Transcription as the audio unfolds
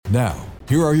Now,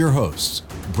 here are your hosts,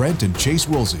 Brent and Chase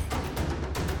Woolsey.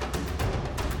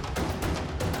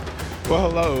 Well,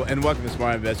 hello, and welcome to the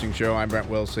Smart Investing Show. I'm Brent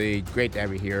Woolsey. Great to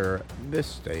have you here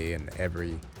this day and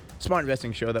every Smart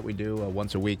Investing Show that we do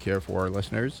once a week here for our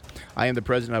listeners. I am the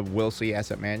president of Woolsey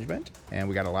Asset Management, and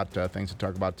we got a lot of things to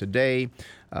talk about today.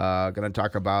 Going to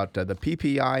talk about the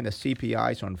PPI and the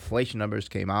CPI. So inflation numbers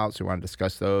came out, so we want to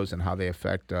discuss those and how they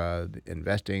affect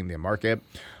investing, the market.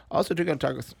 Also, we're going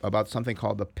to talk about something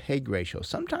called the PEG ratio.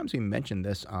 Sometimes we mention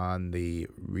this on the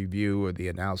review or the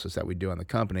analysis that we do on the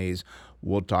companies.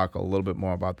 We'll talk a little bit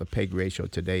more about the PEG ratio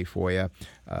today for you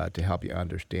to help you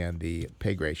understand the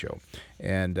PEG ratio.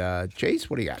 And Chase,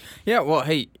 what do you got? Yeah, well,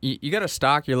 hey, you got a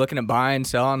stock you're looking at buying,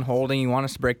 selling, holding. You want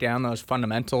us to break down those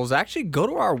fundamentals. Actually, go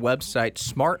to our website,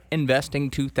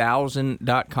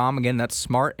 smartinvesting2000.com. Again, that's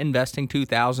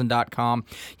smartinvesting2000.com.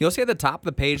 You'll see at the top of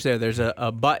the page there's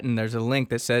a button. There's a link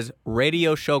that says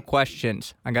Radio Show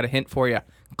Questions. I got a hint for you.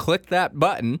 Click that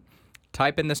button.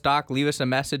 Type in the stock, leave us a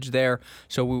message there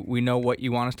so we know what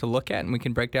you want us to look at, and we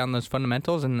can break down those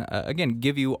fundamentals and, again,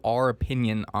 give you our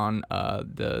opinion on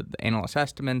the analyst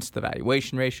estimates, the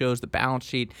valuation ratios, the balance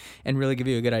sheet, and really give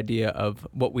you a good idea of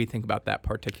what we think about that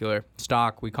particular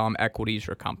stock. We call them equities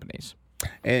or companies.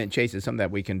 And Chase, it's something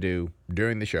that we can do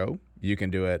during the show. You can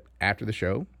do it after the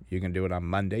show. You can do it on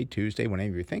Monday, Tuesday,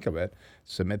 whenever you think of it.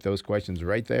 Submit those questions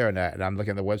right there. And I'm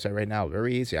looking at the website right now.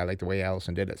 Very easy. I like the way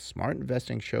Allison did it. Smart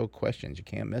Investing Show Questions. You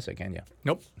can't miss it, can you?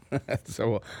 Nope. So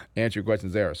we'll answer your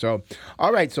questions there. So,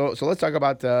 all right. So let's talk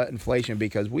about inflation,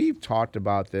 because we've talked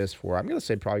about this for, I'm going to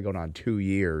say, probably going on 2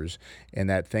 years, and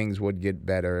that things would get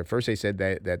better. At first they said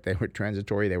that they were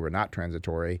transitory. They were not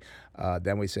transitory.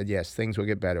 Then we said, yes, things will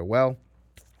get better. Well,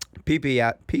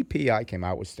 PPI came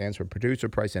out, which stands for Producer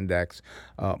Price Index.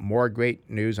 More great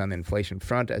news on the inflation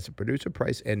front. As the Producer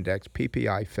Price Index,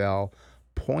 PPI fell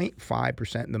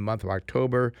 0.5% in the month of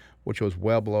October, which was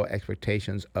well below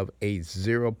expectations of a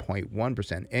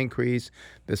 0.1% increase.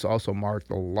 This also marked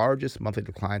the largest monthly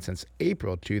decline since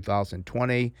April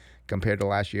 2020. Compared to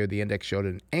last year, the index showed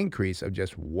an increase of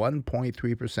just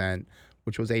 1.3%,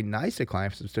 which was a nice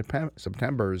decline from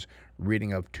September's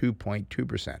reading of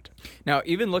 2.2%. Now,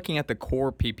 even looking at the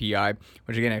core PPI,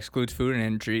 which again excludes food and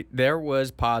energy, there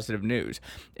was positive news.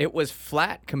 It was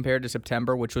flat compared to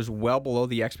September, which was well below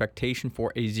the expectation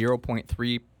for a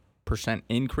 0.3%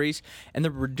 increase, and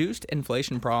the reduced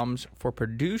inflation problems for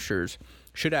producers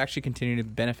should actually continue to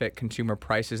benefit consumer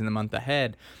prices in the months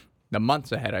ahead,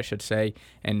 I should say.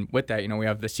 And with that, we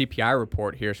have the CPI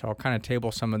report here, so I'll kind of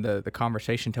table some of the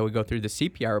conversation until we go through the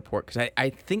CPI report, because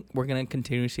I think we're going to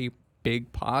continue to see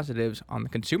big positives on the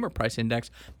consumer price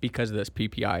index because of this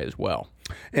PPI as well.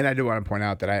 And I do want to point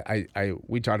out that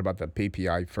we talked about the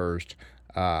PPI first.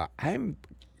 I'm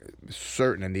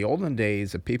certain in the olden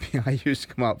days the PPI used to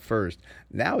come out first.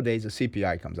 Nowadays the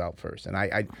CPI comes out first. And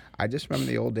I just remember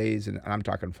the old days, and I'm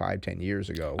talking 5-10 years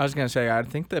ago. I was going to say, I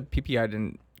think the PPI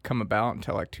didn't come about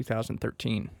until like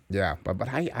 2013. Yeah, but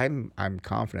I'm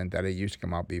confident that it used to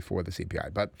come out before the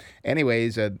CPI. But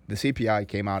anyways, the CPI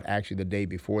came out actually the day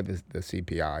before the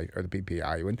CPI or the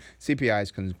PPI. When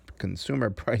CPI's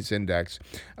Consumer Price Index,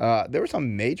 there were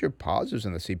some major positives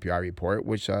in the CPI report,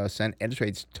 which sent interest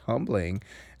rates tumbling.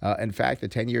 In fact, the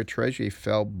 10-year Treasury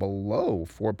fell below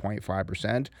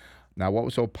 4.5%. Now, what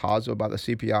was so positive about the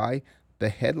CPI? The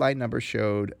headline number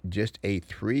showed just a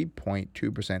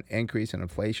 3.2% increase in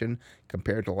inflation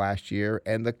compared to last year,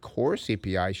 and the core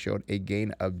CPI showed a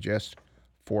gain of just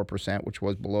 4%, which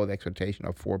was below the expectation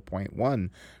of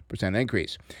 4.1%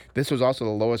 increase. This was also the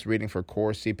lowest reading for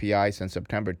core CPI since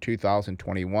September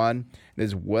 2021. It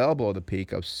is well below the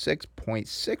peak of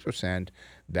 6.6%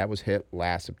 that was hit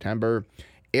last September.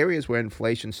 Areas where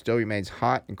inflation still remains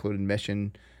hot include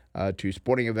admission to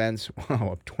sporting events,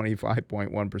 of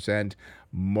 25.1%,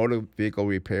 motor vehicle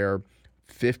repair,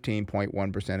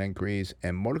 15.1% increase,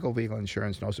 and motor vehicle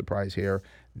insurance, no surprise here,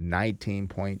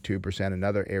 19.2%.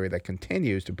 Another area that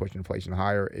continues to push inflation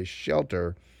higher is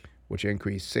shelter, which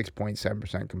increased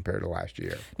 6.7% compared to last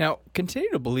year. Now, continue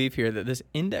to believe here that this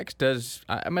index does,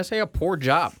 I must say, a poor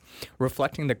job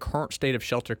reflecting the current state of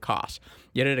shelter costs.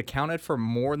 Yet it accounted for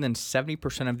more than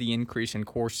 70% of the increase in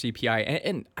core CPI.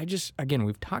 And again,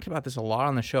 we've talked about this a lot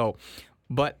on the show,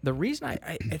 but the reason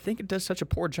I think it does such a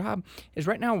poor job is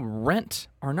right now rents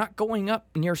are not going up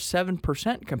near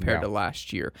 7% compared to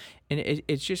last year. And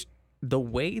it's just the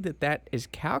way that is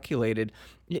calculated,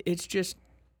 it's just,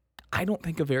 I don't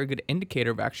think, a very good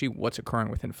indicator of actually what's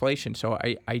occurring with inflation. So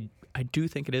I do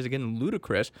think it is, again,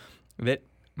 ludicrous that,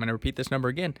 I'm going to repeat this number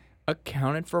again,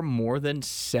 accounted for more than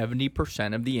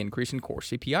 70% of the increase in core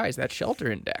CPIs, that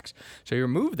shelter index. So you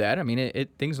remove that, I mean,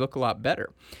 things look a lot better.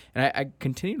 And I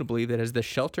continue to believe that as the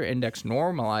shelter index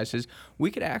normalizes, we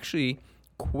could actually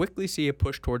quickly see a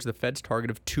push towards the Fed's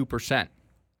target of 2%.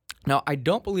 Now, I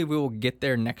don't believe we will get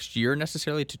there next year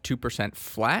necessarily to 2%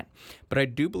 flat, but I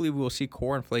do believe we will see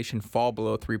core inflation fall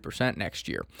below 3% next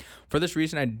year. For this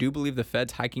reason, I do believe the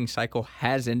Fed's hiking cycle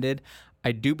has ended.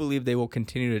 I do believe they will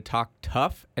continue to talk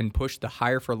tough and push the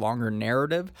higher for longer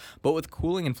narrative, but with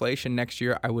cooling inflation next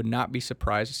year, I would not be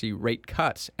surprised to see rate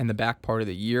cuts in the back part of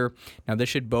the year. Now, this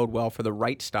should bode well for the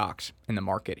right stocks in the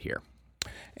market here.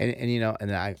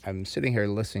 And I'm sitting here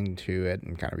listening to it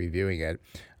and kind of reviewing it.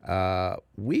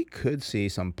 We could see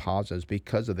some positives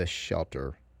because of the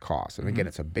shelter cost. And again,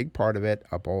 it's a big part of it,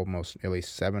 up almost nearly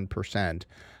 7%.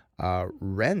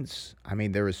 Rents, I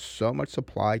mean, there is so much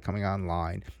supply coming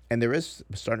online, and there is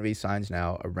starting to be signs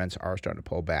now of rents are starting to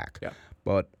pull back. Yeah.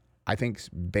 But I think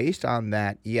based on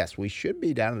that, yes, we should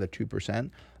be down to the 2%.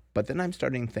 But then I'm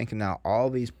starting thinking now all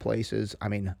these places, I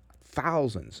mean,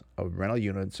 thousands of rental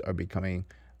units are going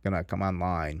to come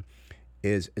online.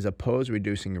 Is opposed to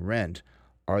reducing rent,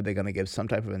 are they going to give some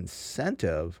type of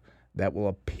incentive that will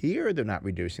appear they're not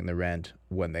reducing the rent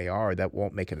when they are? That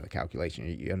won't make it in the calculation.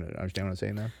 You understand what I'm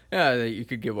saying there? Yeah, you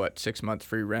could give, 6 months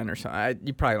free rent or something.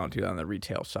 You probably don't do that on the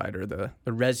retail side or the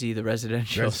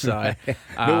residential side.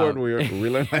 No word we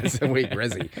learned last week,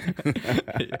 resi.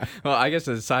 Well, I guess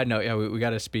as a side note, we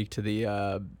got to speak to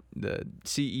the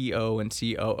CEO and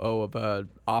COO of a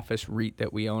office REIT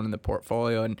that we own in the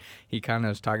portfolio, and he kind of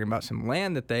was talking about some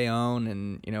land that they own,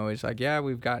 and he's like, yeah,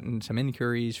 we've gotten some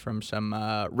inquiries from some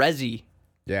resi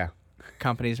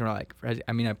companies, and we're like,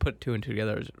 I mean, I put two and two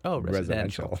together as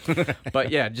residential.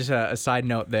 But yeah, just a side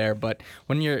note there. But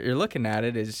when you're looking at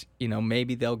it, is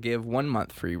maybe they'll give 1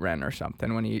 month free rent or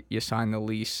something when you sign the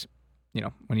lease.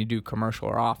 When you do commercial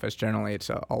or office, generally it's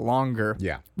a longer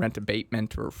rent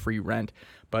abatement or free rent.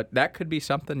 But that could be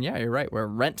something, yeah, you're right, where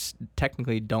rents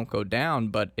technically don't go down,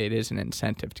 but it is an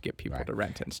incentive to get people to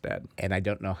rent instead. And I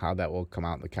don't know how that will come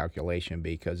out in the calculation,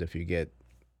 because if you get,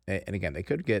 and again, they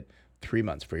could get 3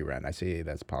 months free rent. I see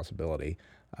that's a possibility.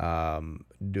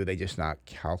 Do they just not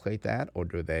calculate that, or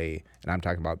do they, and I'm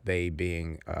talking about they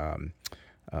being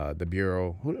the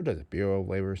Bureau, who does it? Bureau of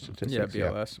Labor Statistics? Yeah,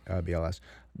 BLS. BLS.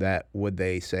 That would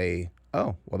they say,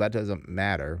 oh, well, that doesn't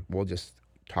matter. We'll just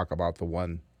talk about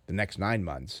the next 9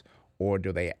 months, or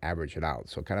do they average it out?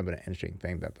 So kind of an interesting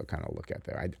thing that they'll kind of look at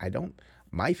there.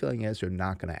 My feeling is they're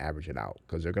not going to average it out,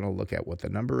 because they're going to look at what the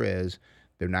number is.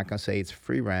 They're not going to say it's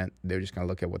free rent. They're just going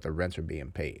to look at what the rents are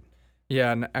being paid.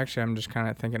 Yeah, and actually, I'm just kind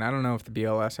of thinking, I don't know if the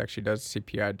BLS actually does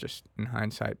CPI just in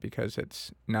hindsight, because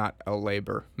it's not a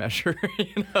labor measure.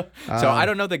 So I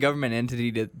don't know if the government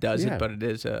entity that does it, but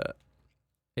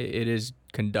it is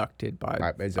conducted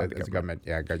by the government.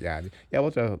 Yeah. We'll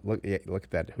have to look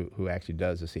at that. Who actually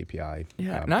does the CPI?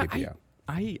 Yeah, PPI.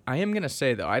 I am gonna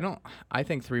say though, I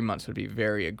think 3 months would be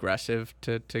very aggressive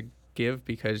to give,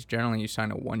 because generally you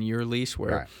sign a 1 year lease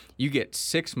where you get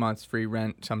 6 months free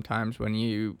rent sometimes when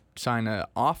you sign an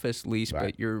office lease,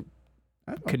 but you're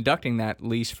conducting that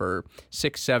lease for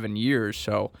 6-7 years.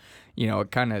 So,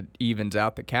 it kind of evens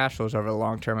out the cash flows over the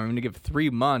long term. I mean, to give 3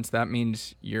 months, that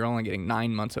means you're only getting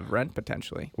 9 months of rent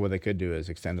potentially. What they could do is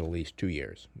extend the lease 2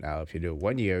 years. Now, if you do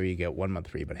 1 year, you get 1 month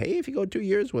free. But hey, if you go 2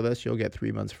 years with us, you'll get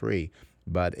 3 months free.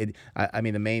 But I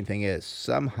mean, the main thing is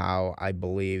somehow I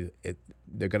believe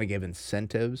they're going to give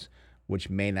incentives, which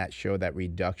may not show that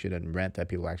reduction in rent that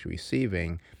people are actually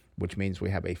receiving, which means we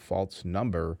have a false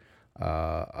number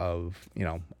of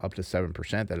up to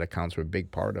 7% that accounts for a big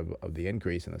part of the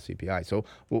increase in the CPI. So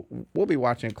we'll be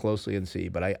watching it closely and see.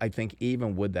 But I think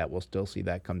even with that, we'll still see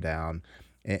that come down.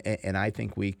 And I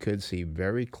think we could see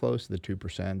very close to the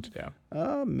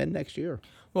 2% mid next year.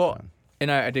 Well,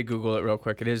 and I did Google it real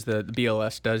quick. It is the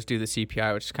BLS does do the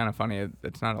CPI, which is kind of funny.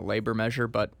 It's not a labor measure,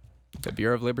 but the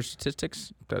Bureau of Labor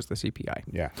Statistics does the CPI.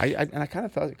 Yeah, I kind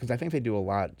of thought, because I think they do a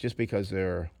lot, just because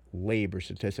they're labor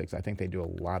statistics, I think they do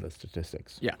a lot of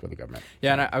statistics for the government.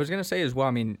 Yeah, and I was going to say as well,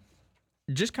 I mean,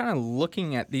 just kind of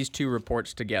looking at these two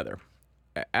reports together,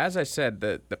 as I said,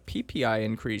 the PPI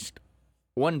increased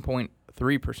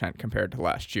 1.3% compared to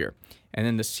last year. And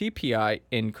then the CPI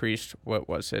increased,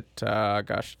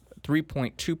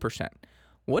 3.2%.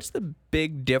 What's the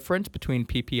big difference between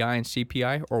PPI and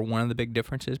CPI, or one of the big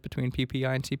differences between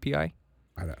PPI and CPI?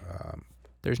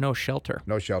 There's no shelter.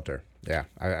 No shelter. Yeah,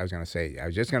 I was going to say. I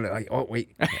was just going to oh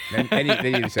wait,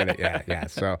 then you said it. Yeah.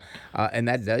 So, and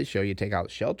that does show you take out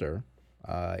shelter,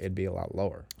 it'd be a lot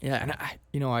lower. Yeah,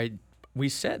 and we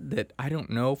said that I don't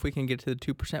know if we can get to the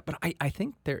 2%, but I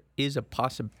think there is a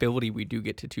possibility we do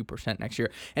get to 2% next year.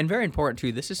 And very important,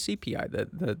 too, this is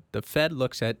CPI. The Fed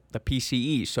looks at the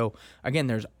PCE. So, again,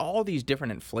 there's all these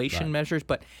different inflation measures,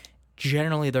 but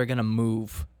generally they're going to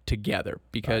move together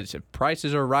because if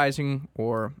prices are rising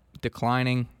or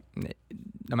declining,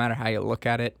 no matter how you look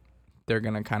at it, they're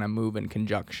going to kind of move in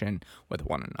conjunction with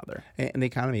one another. And the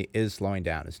economy is slowing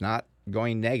down. It's not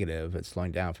going negative. It's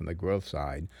slowing down from the growth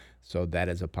side. So that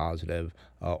is a positive.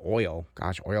 Oil,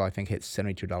 I think hit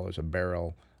 $72 a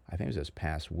barrel. I think it was this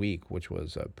past week, which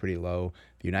was pretty low.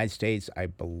 The United States, I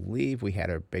believe we had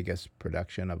our biggest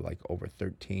production of like over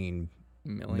 13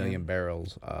 million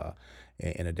barrels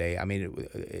in a day. I mean,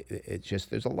 it's just,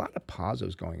 there's a lot of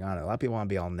positives going on. A lot of people want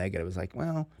to be all negative. It's like,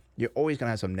 well, you're always going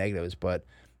to have some negatives, but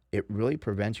it really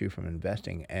prevents you from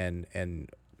investing. And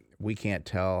we can't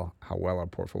tell how well our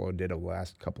portfolio did over the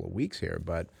last couple of weeks here,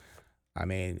 but I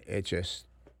mean, it just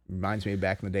reminds me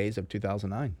back in the days of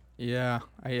 2009. Yeah,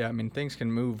 I mean, things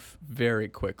can move very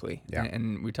quickly. Yeah.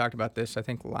 And we talked about this, I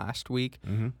think, last week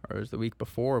or it was the week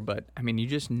before. But, I mean, you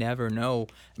just never know.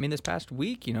 I mean, this past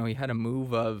week, you had a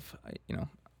move of, I'm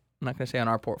not going to say on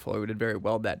our portfolio we did very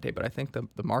well that day, but I think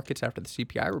the markets after the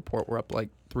CPI report were up like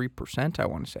 3%, I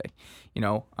want to say.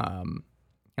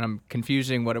 And I'm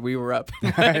confusing what we were up.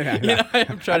 I'm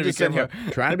trying to be careful.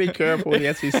 Trying to be careful with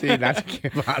the SEC not to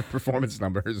give out performance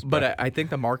numbers. But I think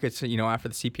the markets, after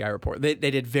the CPI report, they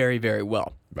did very, very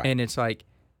well. Right. And it's like,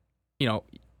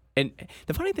 and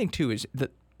the funny thing too is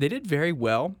that they did very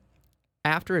well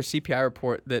after a CPI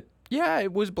report that,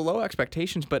 it was below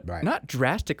expectations, but not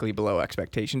drastically below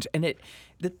expectations. And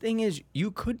the thing is,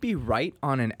 you could be right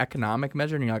on an economic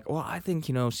measure, and you're like, well, I think,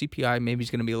 CPI maybe is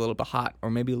going to be a little bit hot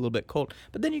or maybe a little bit cold.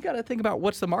 But then you got to think about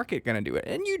what's the market going to do it,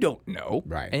 and you don't know.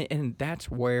 Right. And that's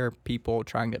where people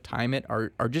trying to time it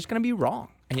are just going to be wrong.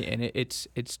 And it's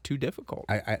too difficult.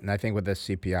 And I think what the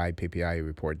CPI PPI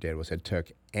report did was it took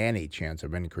any chance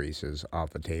of increases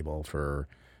off the table for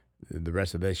the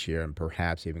rest of this year and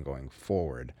perhaps even going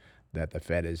forward, that the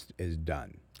Fed is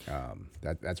done.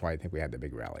 That's why I think we had the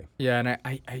big rally. Yeah, and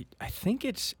I think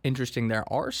it's interesting. There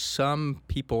are some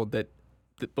people that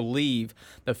believe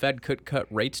the Fed could cut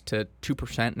rates to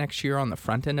 2% next year on the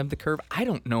front end of the curve. I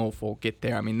don't know if we'll get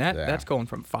there. I mean, that's going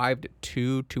from 5 to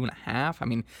 2, 2.5. I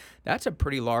mean, that's a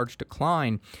pretty large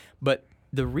decline. But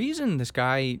the reason this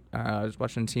guy I was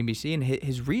watching CNBC, and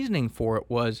his reasoning for it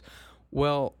was,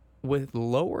 well, with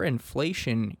lower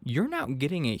inflation, you're now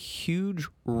getting a huge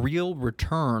real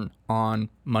return on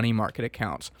money market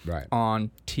accounts,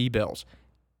 on T-bills.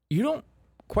 You don't,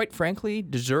 quite frankly,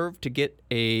 deserve to get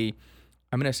a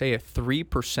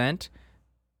 3%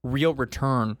 real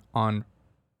return on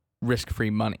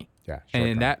risk-free money. Yeah,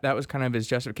 and that was kind of his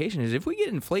justification, is if we get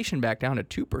inflation back down to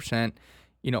 2%,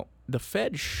 the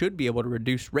Fed should be able to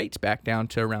reduce rates back down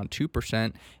to around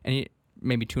 2%, and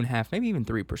maybe 2.5%, maybe even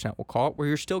 3%, we'll call it, where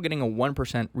you're still getting a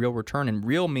 1% real return. And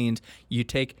real means you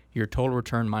take your total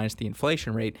return minus the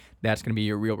inflation rate. That's going to be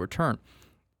your real return.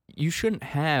 You shouldn't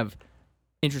have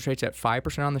interest rates at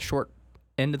 5% on the short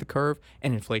end of the curve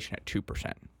and inflation at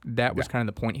 2%. That was kind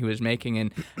of the point he was making,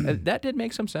 and that did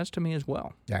make some sense to me as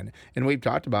well. Yeah, and we've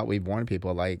warned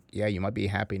people like, you might be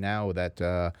happy now that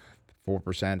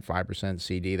 4%, 5%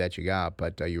 CD that you got,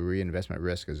 but your reinvestment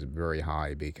risk is very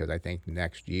high, because I think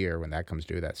next year when that comes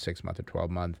due, that 6-month or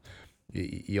 12-month,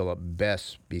 you'll at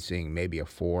best be seeing maybe a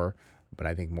 4, but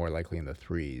I think more likely in the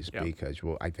 3s, because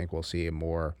I think we'll see a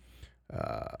more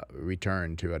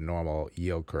return to a normal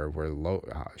yield curve where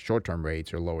short-term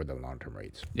rates are lower than long-term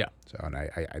rates. Yeah. So, and I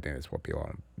think that's what people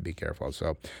want to be careful of.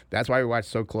 So that's why we watch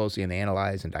so closely and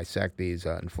analyze and dissect these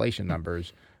inflation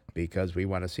numbers, because we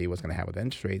want to see what's going to happen with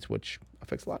interest rates, which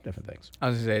affects a lot of different things. I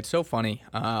was going to say, it's so funny.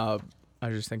 I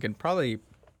was just thinking, probably,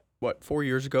 5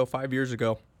 years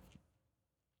ago,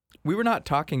 we were not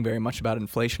talking very much about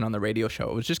inflation on the radio show.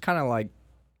 It was just kind of like,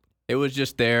 it was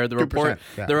just there. The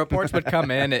reports would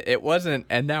come in. It wasn't,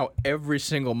 and now every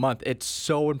single month, it's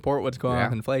so important what's going on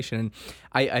with inflation. And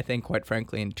I think, quite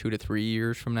frankly, in 2 to 3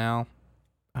 years from now,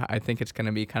 I think it's going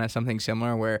to be kind of something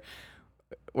similar where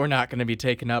we're not going to be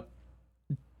taking up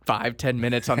 5-10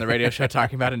 minutes on the radio show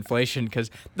talking about inflation,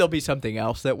 because there'll be something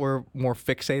else that we're more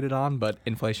fixated on. But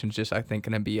inflation's just, I think,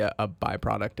 going to be a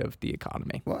byproduct of the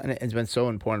economy. Well, and it's been so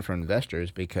important for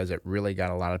investors because it really got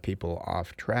a lot of people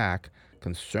off track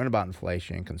concerned about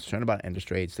inflation, concerned about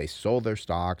interest rates. They sold their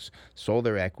stocks, sold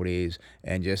their equities,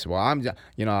 and just, well, I'm done.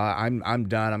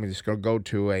 I'm just going to go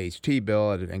to a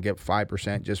T-bill and get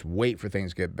 5%. Just wait for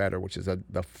things to get better, which is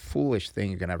the foolish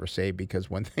thing you can ever say, because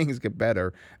when things get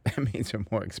better, that means they're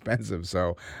more expensive.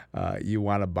 So you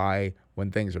want to buy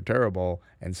when things are terrible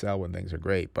and sell when things are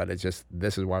great. But it's just,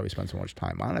 this is why we spend so much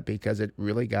time on it, because it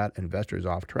really got investors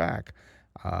off track.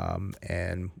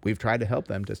 And we've tried to help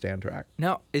them to stay on track.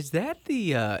 Now, is that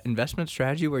the investment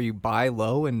strategy where you buy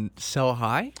low and sell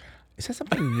high? Is that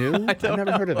something new? I've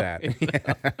never heard of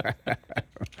that.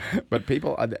 But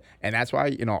people, and that's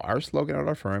why, our slogan at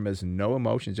our firm is no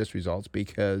emotions, just results,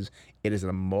 because it is an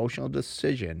emotional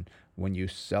decision when you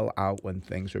sell out when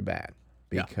things are bad,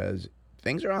 because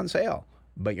things are on sale.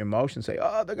 But your emotions say,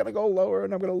 oh, they're going to go lower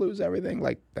and I'm going to lose everything.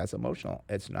 Like, that's emotional.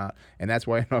 It's not. And that's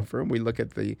why in our firm, we look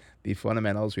at the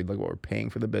fundamentals. We look at what we're paying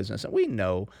for the business. And we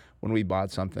know when we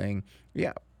bought something,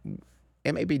 it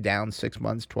may be down 6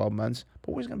 months, 12 months,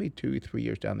 but it's going to be 2, 3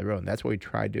 years down the road. And that's what we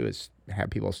try to do, is have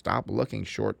people stop looking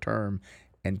short term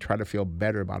and try to feel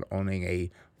better about owning a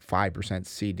 5%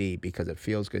 CD, because it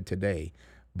feels good today,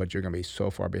 but you're going to be so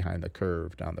far behind the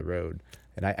curve down the road.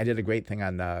 And I did a great thing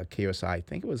on KSI, I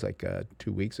think it was like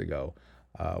 2 weeks ago,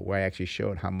 where I actually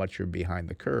showed how much you're behind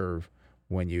the curve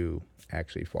when you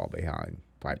actually fall behind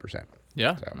 5%.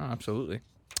 Yeah, no, absolutely.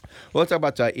 Well, let's talk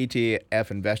about ETF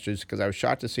investors, because I was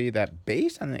shocked to see that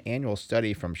based on an annual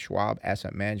study from Schwab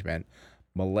Asset Management,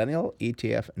 millennial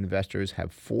ETF investors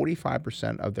have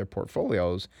 45% of their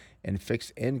portfolios in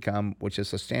fixed income, which is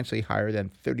substantially higher than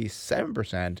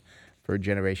 37% for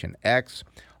Generation X.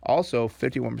 Also,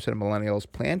 51% of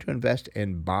millennials plan to invest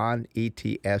in bond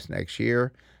ETFs next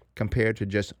year, compared to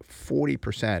just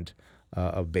 40%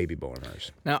 of baby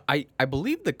boomers. Now, I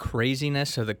believe the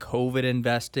craziness of the COVID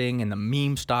investing and the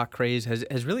meme stock craze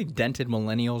has really dented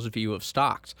millennials' view of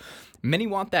stocks. Many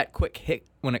want that quick hit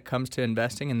when it comes to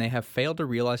investing, and they have failed to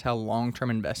realize how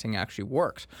long-term investing actually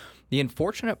works. The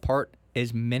unfortunate part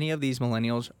is many of these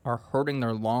millennials are hurting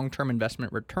their long-term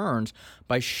investment returns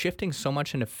by shifting so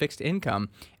much into fixed income,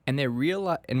 and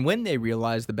when they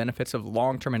realize the benefits of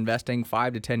long-term investing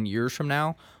 5 to 10 years from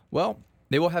now, well,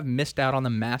 they will have missed out on the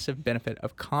massive benefit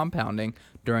of compounding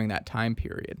during that time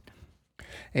period.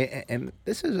 And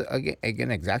this is,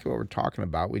 again, exactly what we're talking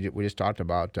about. We just talked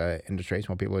about interest rates,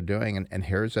 what people are doing, and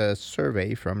here's a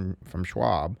survey from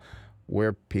Schwab,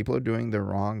 where people are doing the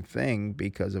wrong thing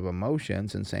because of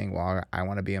emotions and saying, well, I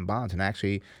want to be in bonds. And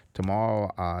actually,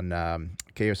 tomorrow on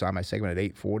KSI, my segment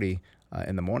at 8:40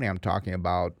 in the morning, I'm talking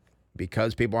about,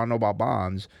 because people want to know about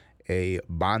bonds, a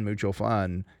bond mutual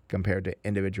fund compared to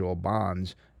individual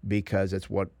bonds, because it's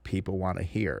what people want to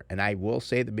hear. And I will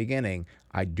say at the beginning,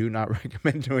 I do not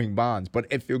recommend doing bonds. But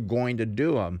if you're going to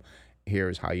do them,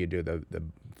 here's how you do the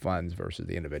funds versus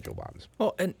the individual bonds.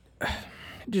 Well, and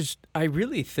I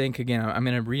really think, again, I'm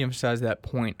going to reemphasize that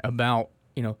point about,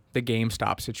 the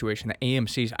GameStop situation, the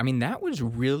AMCs. I mean, that was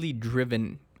really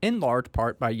driven in large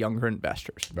part by younger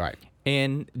investors. Right.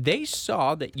 And they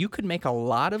saw that you could make a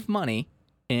lot of money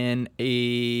in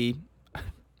a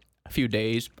few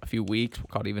days, a few weeks, we'll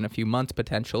call it even a few months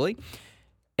potentially.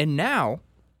 And now,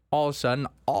 all of a sudden,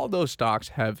 all those stocks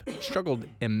have struggled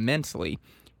immensely.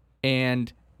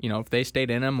 And, if they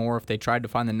stayed in them, or if they tried to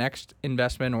find the next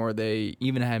investment, or they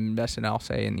even have invested, I'll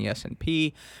say, in the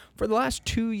S&P, for the last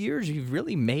 2 years, you've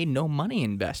really made no money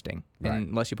investing, right,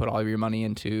 unless you put all of your money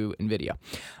into NVIDIA.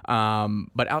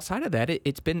 But outside of that,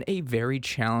 it's been a very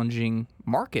challenging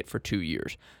market for 2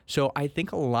 years. So I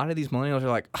think a lot of these millennials are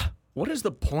like, what is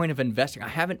the point of investing? I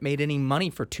haven't made any money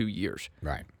for 2 years.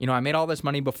 Right. I made all this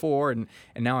money before, and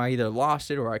now I either lost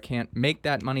it or I can't make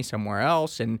that money somewhere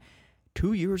else. And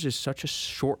 2 years is such a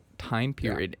short time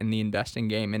period in the investing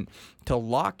game. And to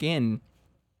lock in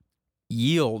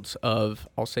yields of,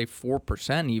 I'll say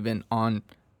 4% even on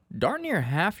darn near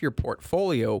half your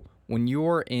portfolio when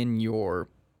you're in your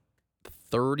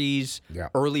 30s,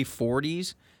 early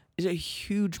 40s is a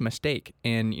huge mistake.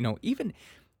 And, even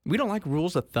we don't like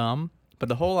rules of thumb, but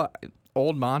the whole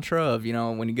old mantra of,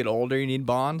 when you get older, you need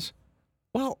bonds.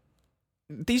 Well,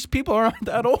 these people aren't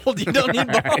that old. You don't need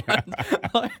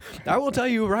bonds. I will tell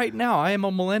you right now, I am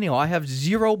a millennial. I have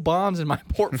 0 bonds in my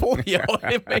portfolio.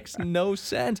 It makes no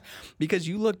sense, because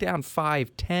you look down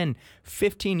 5, 10,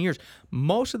 15 years.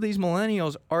 Most of these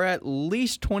millennials are at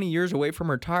least 20 years away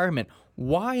from retirement.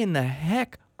 Why in the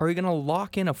heck are you going to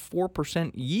lock in a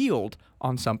 4% yield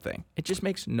on something? It just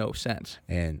makes no sense.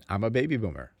 And I'm a baby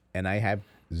boomer, and I have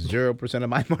 0% of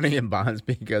my money in bonds,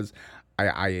 because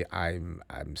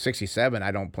I'm 67.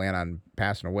 I don't plan on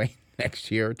passing away next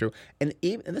year or two. And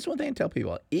this is one thing I tell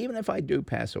people: even if I do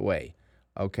pass away,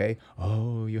 Okay.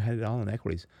 Oh, you had it all in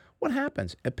equities. What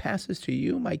happens? It passes to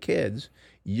you, my kids.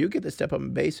 You get to step up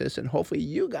in basis, and hopefully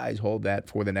you guys hold that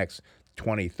for the next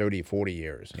 20, 30, 40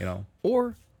 years, you know?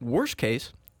 Or worst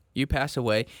case, you pass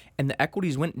away and the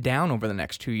equities went down over the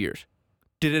next 2 years.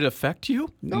 Did it affect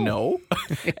you? No.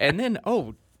 And then,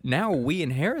 now we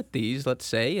inherit these, let's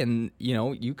say, and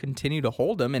you continue to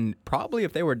hold them, and probably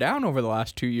if they were down over the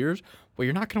last 2 years, well,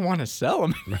 you're not going to want to sell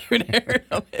them. You inherit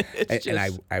them.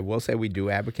 And I will say we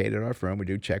do advocate at our firm. We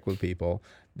do check with people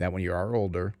that when you are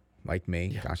older, like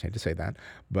me, gosh, I hate to say that,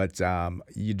 but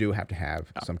you do have to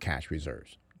have some cash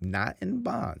reserves. Not in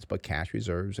bonds, but cash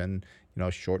reserves and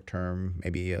short-term,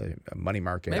 maybe a money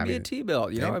market. Maybe a T-bill.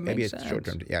 It maybe makes a sense.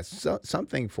 short-term. Yeah,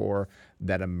 something for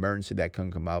that emergency that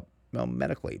can come up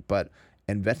medically. But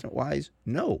investment-wise,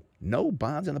 no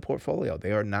bonds in the portfolio.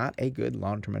 They are not a good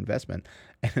long-term investment.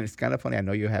 And it's kind of funny. I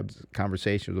know you have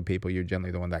conversations with people. You're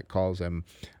generally the one that calls them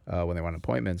when they want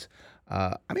appointments.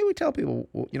 We tell people,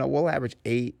 we'll average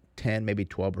 8, 10, maybe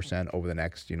 12% over the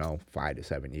next, 5 to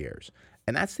 7 years.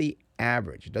 And that's the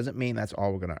average. It doesn't mean that's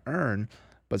all we're going to earn.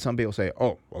 But some people say,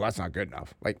 oh, well, that's not good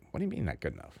enough. Like, what do you mean not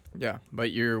good enough? Yeah,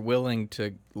 but you're willing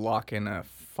to lock in a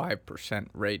 5%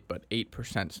 rate, but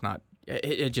 8%'s not.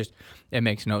 It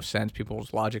makes no sense.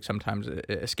 People's logic sometimes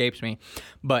escapes me.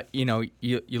 But,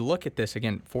 you look at this,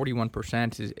 again,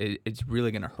 41% it's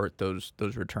really going to hurt those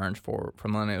returns for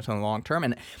millennials in the long term.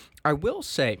 And I will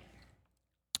say,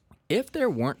 if there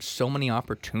weren't so many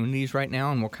opportunities right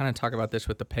now, and we'll kind of talk about this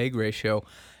with the PEG ratio,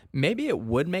 maybe it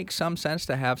would make some sense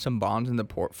to have some bonds in the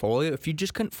portfolio if you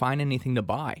just couldn't find anything to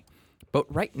buy.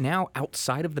 But right now,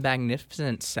 outside of the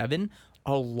Magnificent Seven,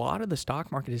 a lot of the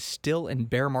stock market is still in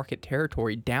bear market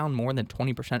territory, down more than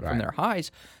 20% from their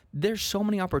highs. There's so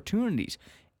many opportunities.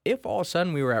 If all of a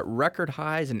sudden we were at record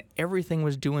highs and everything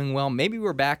was doing well, maybe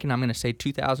we're back in, I'm going to say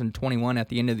 2021 at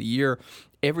the end of the year,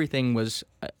 everything was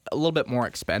a little bit more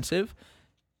expensive.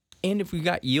 And if we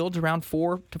got yields around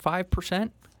 4 to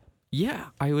 5%, yeah,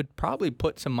 I would probably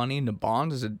put some money into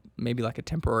bonds as maybe like a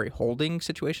temporary holding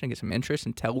situation to get some interest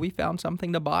until we found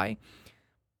something to buy.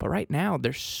 But right now,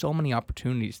 there's so many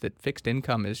opportunities that fixed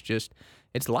income is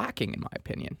it's lacking, in my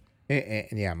opinion.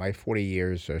 And yeah, my 40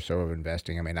 years or so of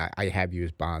investing, I have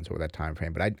used bonds over that time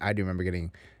frame, but I do remember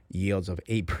getting yields of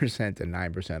 8% to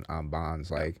 9% on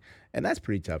bonds, and that's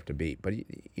pretty tough to beat. But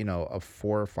a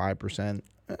 4 or 5%,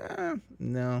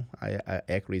 no,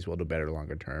 equities will do better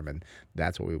longer term, and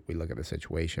that's what we look at the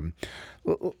situation.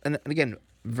 And again,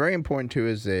 very important too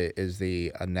is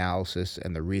the analysis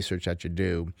and the research that you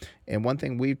do. And one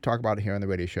thing we've talked about here on the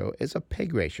radio show is a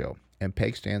PEG ratio, and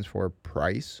PEG stands for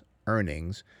price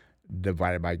earnings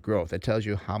divided by growth. It tells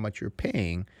you how much you're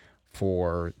paying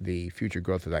for the future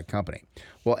growth of that company.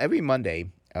 Well, every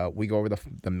Monday, we go over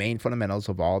the main fundamentals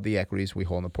of all the equities we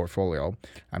hold in the portfolio.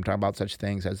 I'm talking about such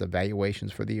things as the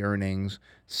valuations for the earnings,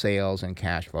 sales, and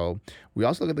cash flow. We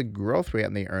also look at the growth rate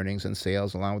on the earnings and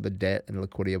sales, along with the debt and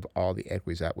liquidity of all the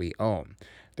equities that we own.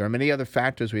 There are many other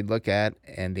factors we look at,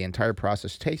 and the entire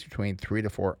process takes between 3 to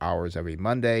 4 hours every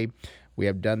Monday. We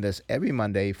have done this every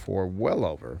Monday for well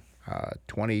over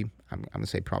 20, I'm going to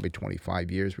say probably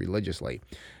 25 years religiously.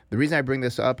 The reason I bring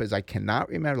this up is I cannot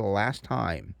remember the last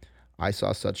time I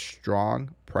saw such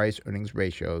strong price earnings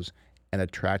ratios and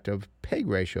attractive PEG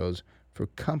ratios for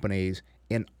companies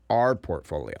in our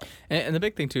portfolio. And the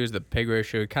big thing, too, is the PEG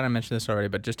ratio. We kind of mentioned this already,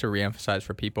 but just to reemphasize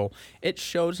for people, it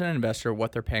shows an investor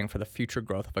what they're paying for the future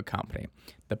growth of a company.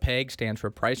 The PEG stands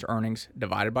for price earnings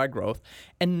divided by growth,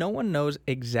 and no one knows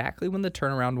exactly when the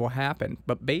turnaround will happen.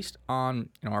 But based on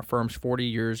our firm's 40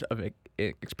 years of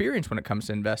experience when it comes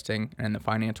to investing in the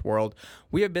finance world,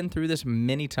 we have been through this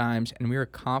many times, and we are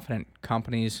confident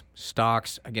companies,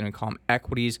 stocks, again, we call them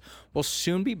equities, will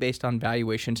soon be based on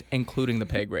valuations, including the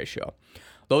PEG ratio.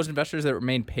 Those investors that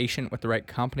remain patient with the right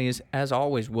companies, as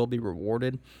always, will be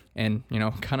rewarded. And,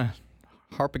 kind of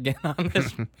harp again on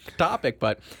this topic,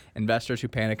 but investors who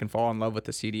panic and fall in love with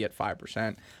the CD at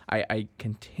 5%, I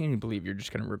continue to believe you're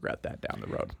just going to regret that down the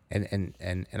road.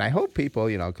 And I hope people,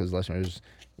 because listeners,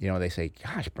 they say,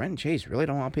 gosh, Brent and Chase really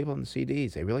don't want people in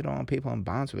CDs. They really don't want people in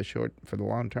bonds for the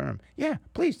long term. Yeah,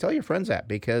 please tell your friends that,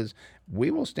 because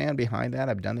we will stand behind that.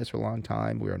 I've done this for a long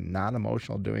time. We are not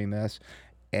emotional doing this.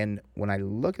 And when I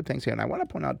look at things here, and I want to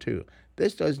point out too,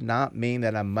 this does not mean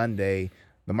that on Monday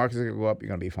the market's going to go up, you're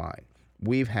going to be fine.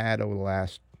 We've had over the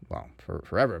last,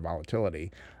 forever volatility,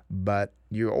 but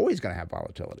you're always going to have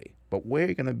volatility. But where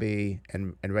you're going to be,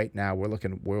 and right now we're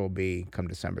looking where we'll be come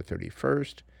December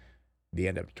 31st, the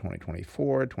end of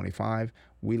 2024, 25,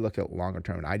 we look at longer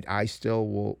term. And I still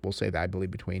will say that I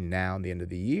believe between now and the end of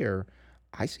the year,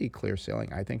 I see clear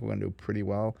sailing. I think we're going to do pretty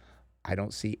well. I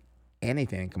don't see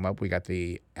anything come up. We got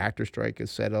the actor strike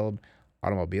is settled,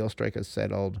 automobile strike is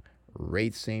settled,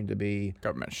 rates seem to be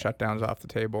Government shutdowns off the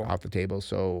table.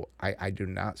 So I do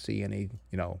not see any,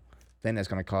 thing that's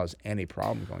going to cause any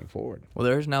problem going forward. Well,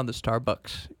 there is now the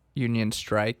Starbucks union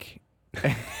strike.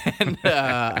 And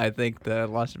I think the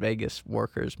Las Vegas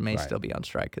workers may still be on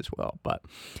strike as well. But,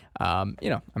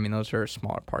 those are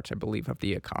smaller parts, I believe, of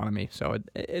the economy. So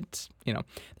it's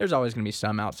there's always going to be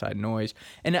some outside noise.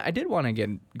 And I did want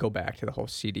to go back to the whole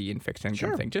CD and fixed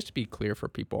income thing, just to be clear for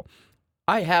people.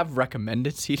 I have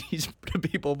recommended CDs to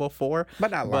people before.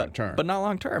 But not long term. But not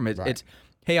long term. It's,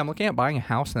 hey, I'm looking at buying a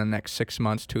house in the next 6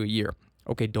 months to a year.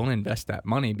 Okay, don't invest that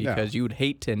money because you would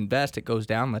hate to invest. It goes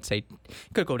down, let's say, it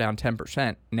could go down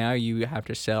 10%. Now you have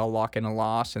to sell, lock in a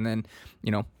loss, and then,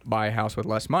 buy a house with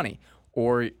less money.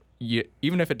 Or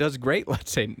even if it does great,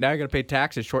 let's say, now you're going to pay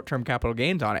taxes, short-term capital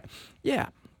gains on it. Yeah.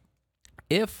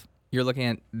 If you're looking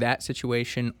at that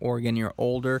situation or, again, you're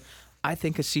older, I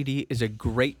think a CD is a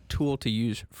great tool to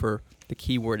use for the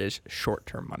keyword is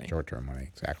short-term money. Short-term money,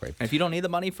 exactly. And if you don't need the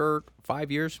money for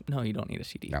 5 years, no, you don't need a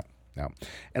CD. No.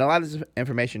 And a lot of this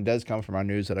information does come from our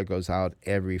newsletter. It goes out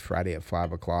every Friday at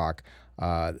 5 o'clock.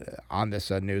 On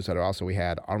this newsletter also we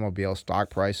had automobile stock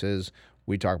prices.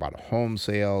 We talk about home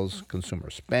sales, consumer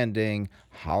spending,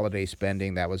 holiday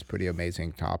spending. That was a pretty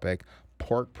amazing topic.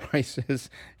 Pork prices.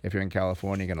 If you're in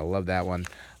California, you're going to love that one.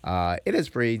 It is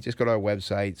free. Just go to our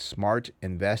website,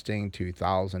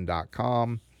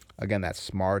 smartinvesting2000.com. Again, that's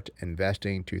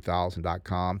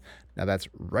smartinvesting2000.com. Now, that's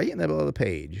right in the middle of the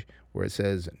page where it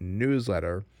says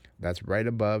newsletter. That's right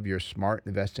above your Smart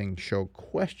Investing Show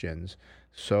questions.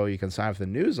 So you can sign up for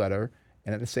the newsletter,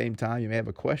 and at the same time, you may have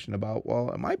a question about, well,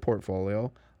 in my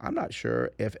portfolio, I'm not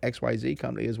sure if XYZ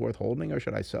company is worth holding or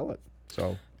should I sell it?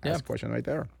 So that's a question right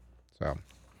there. So,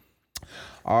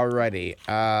 all righty.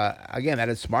 Again, that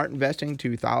is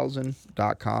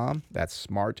smartinvesting2000.com. That's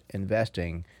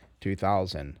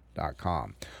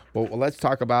smartinvesting2000.com. Well, let's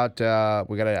talk about,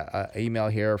 we got an email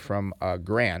here from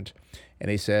Grant,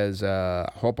 and he says,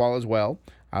 hope all is well.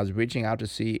 I was reaching out to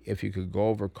see if you could go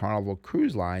over Carnival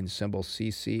Cruise Line, symbol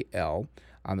CCL,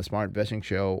 on the Smart Investing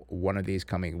Show one of these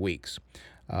coming weeks.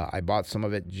 I bought some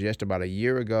of it just about a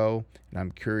year ago, and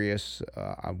I'm curious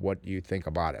on what you think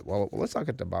about it. Well, let's talk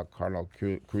about Carnival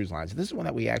Cruise Lines. This is one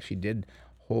that we actually did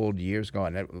hold years ago,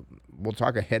 and we'll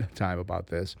talk ahead of time about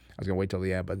this. I was going to wait till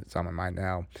the end, but it's on my mind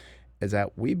now, is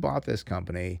that we bought this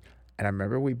company, and I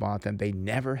remember we bought them. They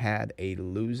never had a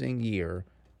losing year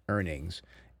earnings,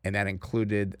 and that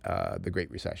included the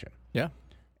Great Recession. Yeah.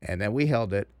 And then we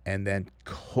held it, and then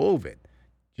COVID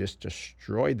just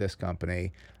destroyed this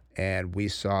company. And we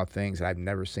saw things that I've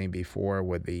never seen before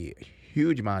with the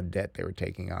huge amount of debt they were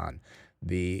taking on,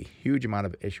 the huge amount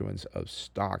of issuance of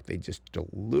stock. They just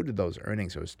diluted those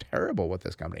earnings. It was terrible what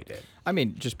this company did. I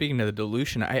mean, just speaking of the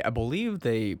dilution, I believe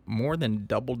they more than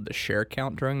doubled the share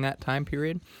count during that time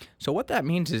period. So what that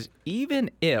means is even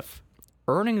if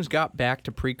earnings got back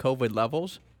to pre-COVID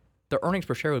levels, the earnings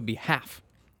per share would be half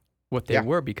what they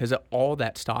were because of all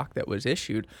that stock that was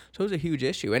issued. So it was a huge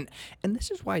issue. And this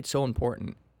is why it's so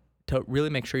important to really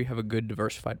make sure you have a good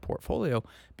diversified portfolio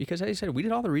because, as I said, we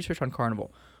did all the research on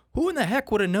Carnival. Who in the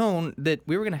heck would have known that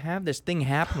we were going to have this thing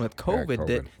happen with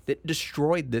COVID, that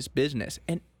destroyed this business?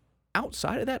 And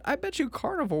outside of that, I bet you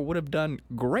Carnival would have done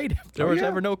great if there was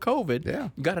ever no COVID. Yeah.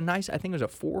 Got a nice, I think it was a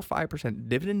 4 or 5%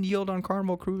 dividend yield on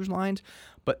Carnival Cruise Lines.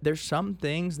 But there's some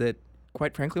things that,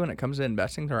 quite frankly, when it comes to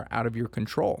investing, that are out of your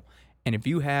control. And if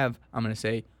you have, I'm going to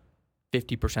say,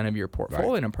 50% of your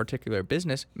portfolio in a particular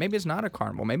business, maybe it's not a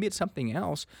Carnival, maybe it's something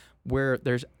else where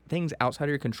there's things outside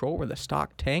of your control where the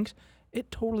stock tanks, it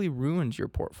totally ruins your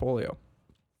portfolio.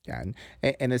 Yeah,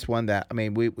 and it's one that, I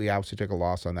mean, we obviously took a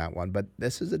loss on that one, but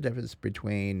this is the difference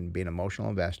between being an emotional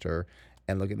investor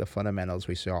and look at the fundamentals.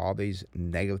 We saw all these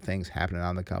negative things happening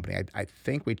on the company. I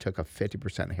think we took a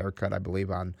 50% haircut, I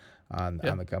believe, on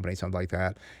the company, something like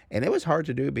that. And it was hard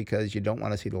to do because you don't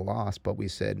want to see the loss. But we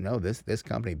said, no, this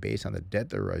company, based on the debt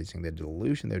they're raising, the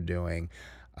dilution they're doing,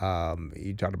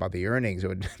 you talked about the earnings,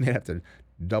 they'd have to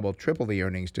double, triple the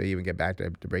earnings to even get back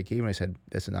to break even. I said,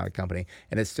 this is not a company.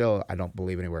 And it's still, I don't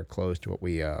believe, anywhere close to what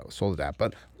we sold it at.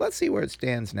 But let's see where it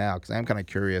stands now, because I'm kind of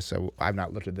curious. So I've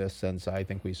not looked at this since I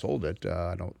think we sold it.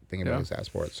 I don't think anybody's asked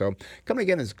for it. So company,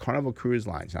 again, is Carnival Cruise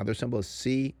Lines. Now, their symbol is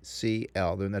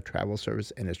CCL. They're in the travel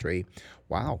service industry.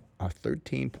 Wow, a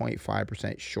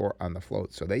 13.5% short on the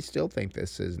float. So they still think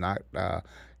this is not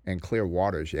in clear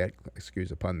waters yet. Excuse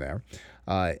the pun there.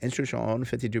 Institutional owned,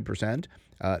 52%.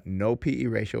 No PE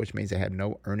ratio, which means they had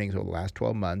no earnings over the last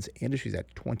 12 months. Industry's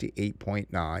at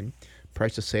 28.9.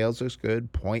 Price to sales looks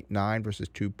good, 0.9 versus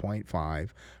 2.5.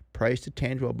 price to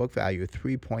tangible book value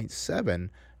 3.7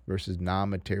 versus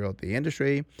non-material at the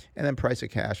industry. And then price to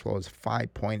cash flow is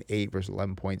 5.8 versus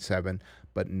 11.7,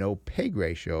 but no PEG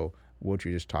ratio, which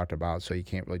we just talked about. So you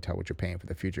can't really tell what you're paying for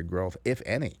the future growth, if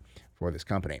any, for this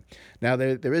company. Now,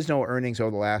 there is no earnings over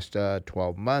the last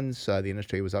 12 months. The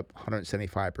industry was up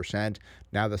 175%.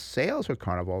 Now, the sales for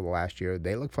Carnival over the last year,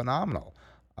 they look phenomenal,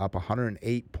 up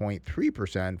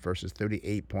 108.3% versus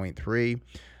 38.3.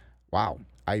 Wow,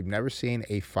 I've never seen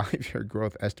a 5-year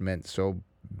growth estimate so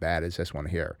bad as this one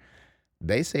here.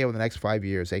 They say over the next 5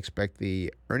 years, they expect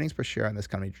the earnings per share on this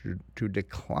company to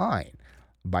decline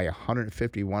by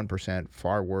 151%,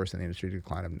 far worse than the industry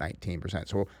decline of 19%.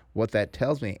 So what that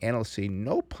tells me, analysts see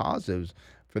no positives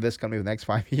for this company for the next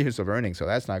 5 years of earnings, so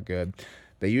that's not good.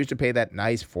 They used to pay that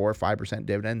nice 4 or 5%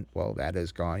 dividend. Well, that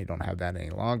is gone. You don't have that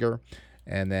any longer.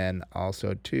 And then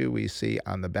also, too, we see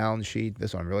on the balance sheet,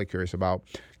 this one I'm really curious about.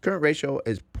 Current ratio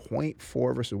is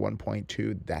 0.4 versus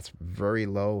 1.2. That's very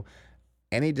low.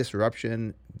 Any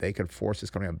disruption, they could force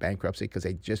this company on bankruptcy because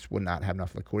they just would not have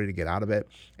enough liquidity to get out of it.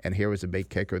 And here was a big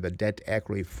kicker. The debt to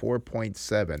equity,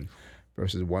 4.7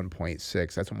 versus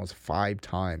 1.6. That's almost 5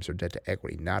 times their debt to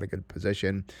equity. Not a good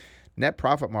position. Net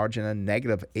profit margin, a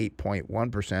negative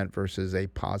 8.1% versus a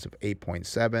positive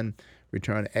 8.7.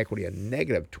 Return on equity, a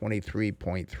negative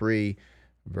 23.3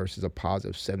 versus a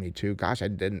positive 72. Gosh, I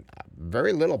didn't,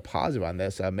 very little positive on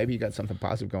this. Maybe you got something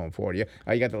positive going forward. You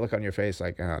got the look on your face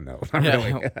like, oh, no, not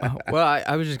really. Well,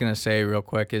 I was just going to say real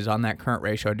quick is on that current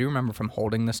ratio, I do remember from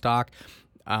holding the stock,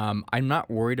 I'm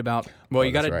not worried about, well,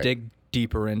 you got to dig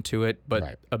deeper into it,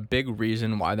 but a big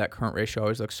reason why that current ratio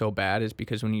always looks so bad is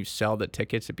because when you sell the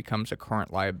tickets, it becomes a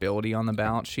current liability on the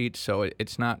balance sheet, so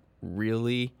it's not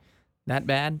really that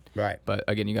bad. Right. But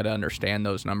again, you got to understand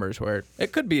those numbers where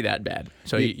it could be that bad.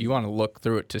 So you want to look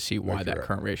through it to see why that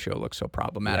current ratio looks so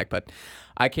problematic. Yeah. But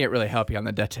I can't really help you on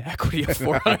the debt to equity of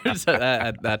 400. So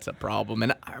that's a problem.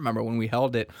 And I remember when we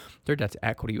held it, their debt to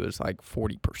equity was like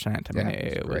 40%. I mean,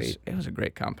 it was a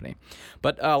great company.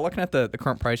 But looking at the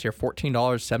current price here,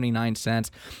 $14.79.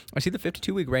 I see the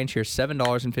 52-week range here,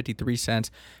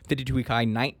 $7.53. 52-week high,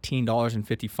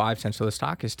 $19.55. So the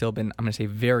stock has still been, I'm going to say,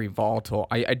 very volatile.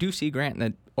 I do see, Grant,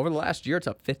 that over the last year, it's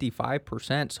up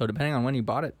 55%. So depending on when you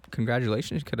bought it,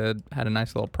 congratulations. You could have had a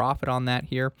nice little profit on that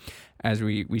here as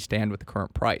we stand with the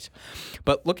current price.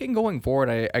 But looking going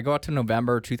forward, I go out to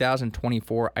November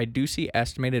 2024. I do see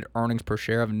estimated earnings per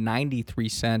share of 93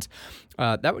 cents.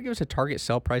 That would give us a target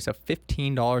sell price of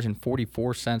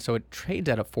 $15.44. So it trades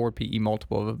at a forward PE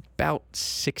multiple of about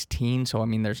 16. So, I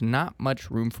mean, there's not much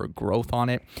room for growth on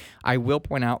it. I will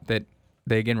point out that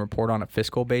they, again, report on a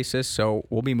fiscal basis, so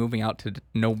we'll be moving out to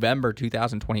November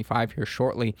 2025 here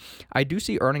shortly. I do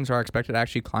see earnings are expected to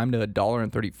actually climb to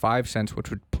 $1.35,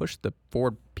 which would push the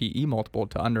forward PE multiple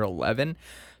to under 11.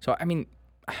 So, I mean,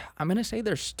 I'm going to say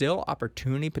there's still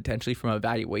opportunity potentially from a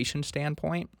valuation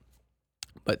standpoint,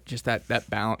 but just that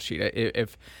balance sheet.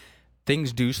 If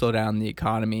things do slow down in the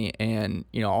economy and,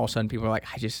 all of a sudden people are like,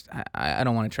 I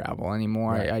don't want to travel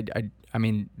anymore. Right. I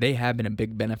mean, they have been a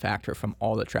big benefactor from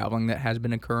all the traveling that has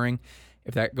been occurring.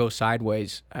 If that goes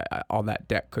sideways, all that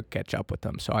debt could catch up with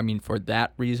them. So, I mean, for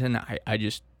that reason, I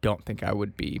just don't think I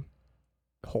would be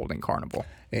holding Carnival.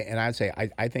 And I'd say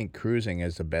I think cruising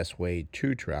is the best way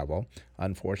to travel.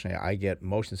 Unfortunately, I get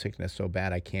motion sickness so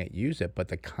bad I can't use it, but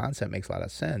the concept makes a lot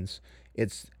of sense.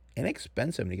 It's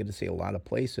inexpensive and you get to see a lot of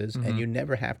places, and you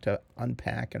never have to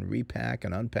unpack and repack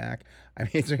and unpack. I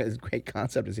mean, it's a great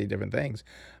concept to see different things.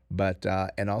 But,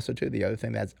 and also, too, the other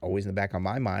thing that's always in the back of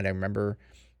my mind, I remember,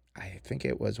 I think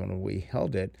it was when we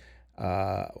held it,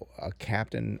 a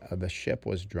captain of the ship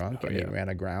was drunk and he ran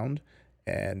aground.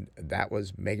 And that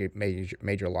was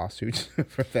major lawsuits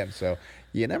for them. So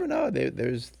you never know.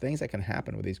 There's things that can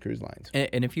happen with these cruise lines.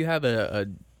 And if you have a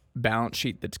balance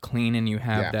sheet that's clean and you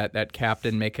have that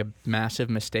captain make a massive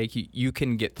mistake, you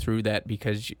can get through that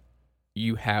because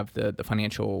you have the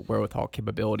financial wherewithal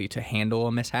capability to handle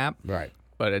a mishap. Right.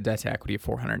 But a debt to equity of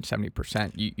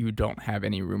 470%, you don't have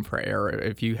any room for error.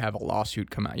 If you have a lawsuit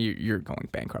come out, you're going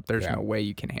bankrupt. There's no way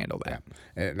you can handle that.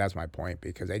 Yeah. And that's my point,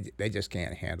 because they just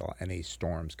can't handle any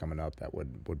storms coming up that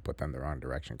would put them in the wrong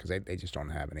direction, because they just don't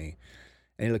have any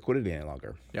liquidity any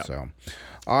longer. Yep. So,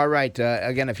 all right.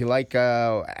 Again, if you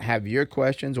have your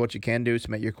questions, what you can do is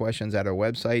submit your questions at our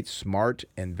website,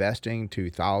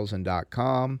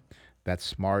 smartinvesting2000.com.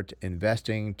 That's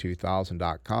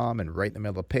smartinvesting2000.com. And right in the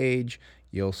middle of the page,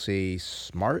 you'll see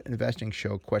Smart Investing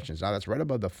Show questions. Now, that's right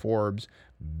above the Forbes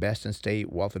Best in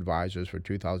State Wealth Advisors for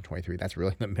 2023. That's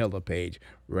really in the middle of the page.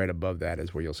 Right above that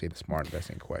is where you'll see the Smart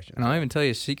Investing questions. And I'll even tell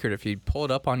you a secret. If you pull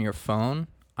it up on your phone,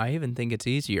 I even think it's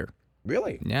easier.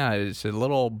 Really? Yeah, it's a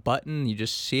little button. You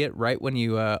just see it right when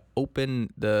you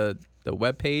open the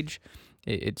web page.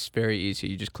 It's very easy.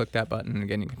 You just click that button, and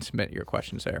again, you can submit your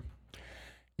questions there.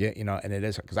 Yeah, and it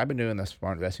is because I've been doing the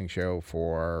Smart Investing Show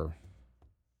for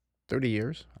 30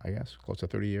 years, I guess, close to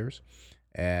 30 years.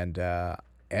 And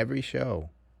every show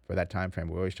for that time frame,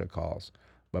 we always took calls.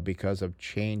 But because of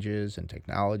changes in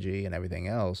technology and everything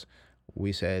else,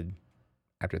 we said,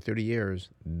 after 30 years,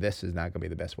 this is not going to be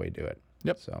the best way to do it.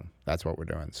 Yep. So that's what we're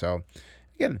doing. So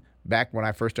again, back when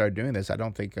I first started doing this, I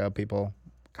don't think people,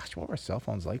 gosh, what were cell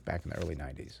phones like back in the early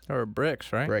 90s? Or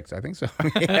bricks, right? Bricks, I think so.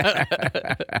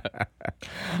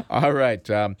 All right.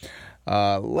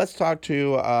 Let's talk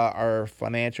to our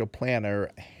financial planner,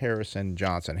 Harrison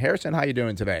Johnson. Harrison, how you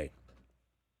doing today?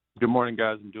 Good morning,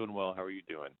 guys. I'm doing well. How are you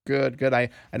doing? Good, good. I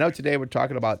know today we're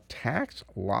talking about tax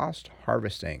loss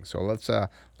harvesting. So let's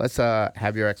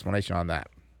have your explanation on that.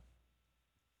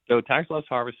 So tax loss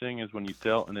harvesting is when you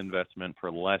sell an investment for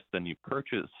less than you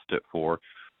purchased it for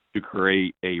to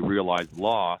create a realized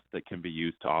loss that can be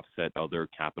used to offset other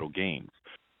capital gains.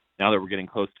 Now that we're getting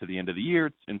close to the end of the year,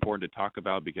 it's important to talk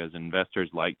about because investors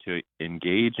like to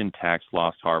engage in tax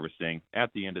loss harvesting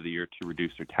at the end of the year to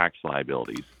reduce their tax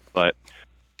liabilities. But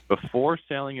before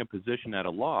selling a position at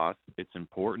a loss, it's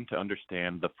important to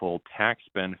understand the full tax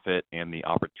benefit and the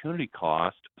opportunity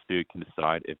cost so you can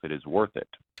decide if it is worth it.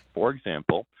 For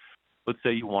example, let's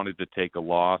say you wanted to take a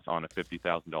loss on a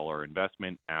 $50,000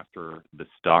 investment after the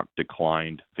stock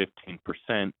declined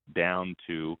 15% down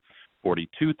to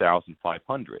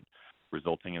 $42,500,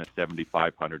 resulting in a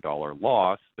 $7,500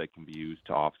 loss that can be used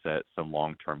to offset some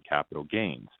long-term capital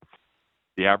gains.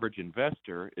 The average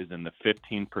investor is in the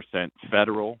 15%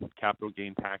 federal capital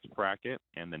gain tax bracket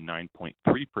and the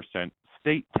 9.3%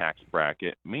 state tax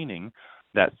bracket, meaning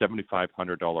that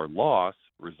 $7,500 loss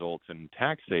results in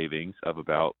tax savings of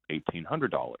about $1,800.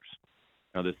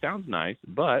 Now, this sounds nice,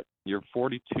 but your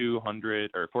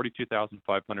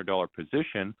 $42,500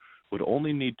 position would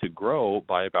only need to grow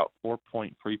by about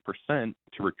 4.3%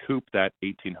 to recoup that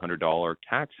 $1,800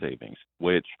 tax savings,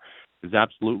 which is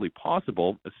absolutely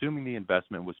possible, assuming the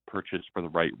investment was purchased for the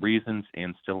right reasons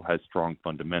and still has strong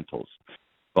fundamentals.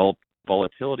 Well,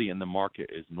 volatility in the market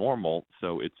is normal,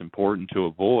 so it's important to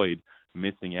avoid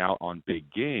missing out on big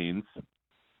gains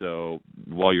so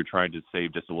while you're trying to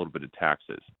save just a little bit of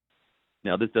taxes.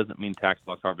 Now, this doesn't mean tax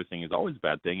loss harvesting is always a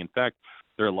bad thing. In fact,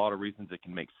 there are a lot of reasons it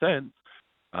can make sense.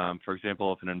 For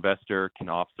example, if an investor can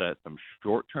offset some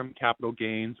short-term capital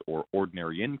gains or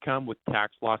ordinary income with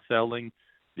tax loss selling,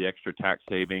 the extra tax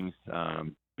savings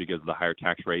because of the higher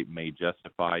tax rate may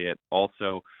justify it.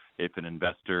 Also, if an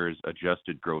investor's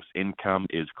adjusted gross income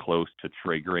is close to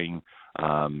triggering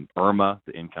IRMA,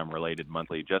 the income-related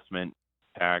monthly adjustment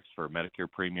tax for Medicare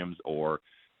premiums, or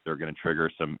they're going to trigger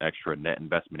some extra net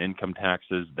investment income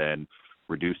taxes, then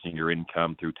reducing your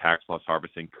income through tax loss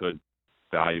harvesting could be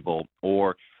valuable.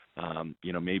 Or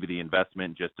maybe the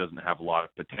investment just doesn't have a lot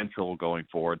of potential going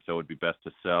forward, so it would be best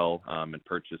to sell and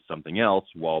purchase something else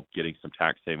while getting some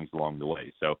tax savings along the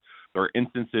way. So there are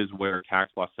instances where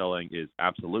tax loss selling is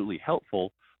absolutely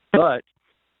helpful, but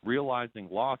realizing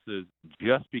losses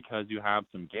just because you have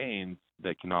some gains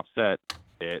that can offset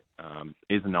it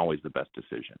isn't always the best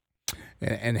decision.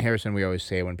 And Harrison, we always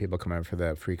say when people come in for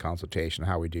the free consultation,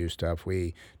 how we do stuff,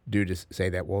 we do just say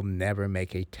that we'll never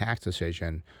make a tax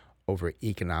decision over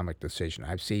economic decision.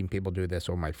 I've seen people do this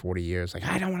over my 40 years, like,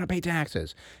 I don't want to pay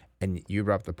taxes. And you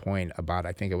brought up the point about,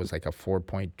 I think it was like a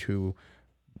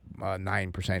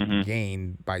 4.29%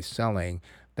 gain by selling.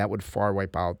 That would far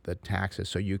wipe out the taxes.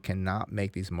 So you cannot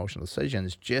make these emotional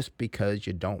decisions just because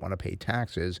you don't want to pay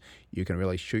taxes. You can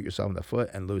really shoot yourself in the foot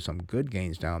and lose some good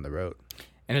gains down the road.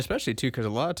 And especially, too, because a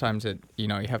lot of times you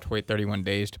have to wait 31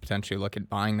 days to potentially look at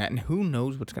buying that. And who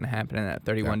knows what's going to happen in that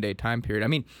 31-day time period. I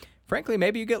mean, frankly,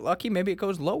 maybe you get lucky. Maybe it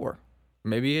goes lower.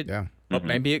 Maybe it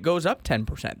goes up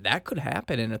 10%. That could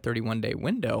happen in a 31-day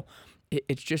window.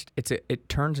 It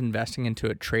turns investing into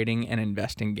a trading and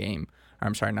investing game. Or,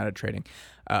 I'm sorry, not a trading.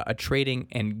 A trading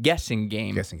and guessing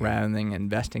game rather than an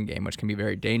investing game, which can be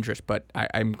very dangerous. But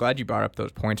I'm glad you brought up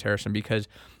those points, Harrison, because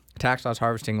tax loss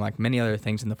harvesting, like many other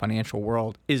things in the financial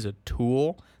world, is a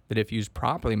tool that if used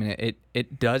properly, I mean,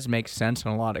 it does make sense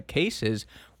in a lot of cases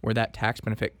where that tax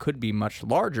benefit could be much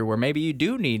larger, where maybe you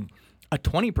do need a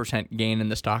 20% gain in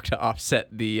the stock to offset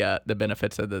the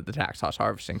benefits of the tax loss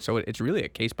harvesting. So it's really a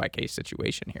case-by-case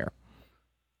situation here.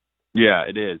 Yeah,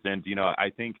 it is. And,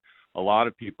 I think a lot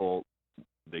of people,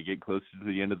 they get close to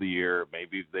the end of the year,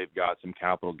 maybe they've got some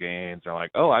capital gains. They're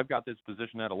like, oh, I've got this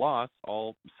position at a loss.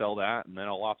 I'll sell that, and then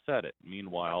I'll offset it.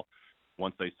 Meanwhile,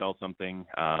 once they sell something,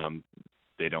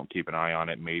 they don't keep an eye on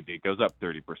it, maybe it goes up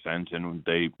 30%, and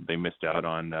they missed out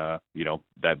on that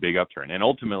big upturn. And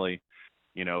ultimately,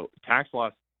 tax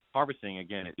loss harvesting,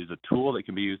 again, is a tool that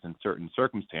can be used in certain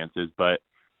circumstances, but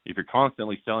if you're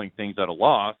constantly selling things at a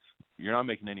loss, you're not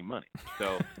making any money.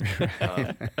 So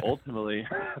ultimately,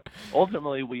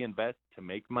 we invest to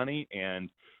make money, and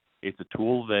it's a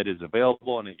tool that is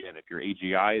available. And again, if your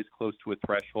AGI is close to a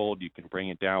threshold, you can bring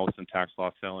it down with some tax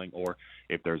loss selling. Or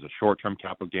if there's a short-term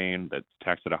capital gain that's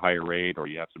taxed at a higher rate, or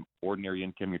you have some ordinary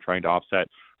income you're trying to offset,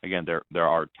 again, there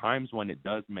are times when it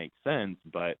does make sense,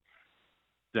 but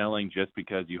selling just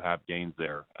because you have gains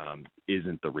there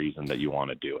isn't the reason that you want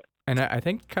to do it. And I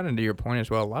think kind of to your point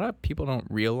as well, a lot of people don't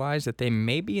realize that they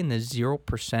may be in the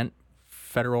 0%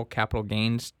 federal capital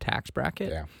gains tax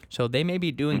bracket. Yeah. So they may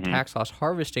be doing tax loss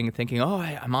harvesting thinking,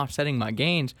 I'm offsetting my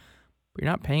gains, but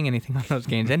you're not paying anything on those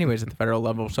gains anyways at the federal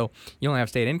level. So you only have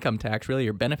state income tax. Really,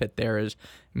 your benefit there is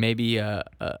maybe a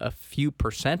few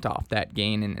percent off that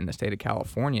gain in the state of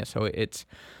California. So it's,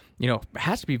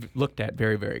 has to be looked at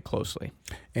very, very closely.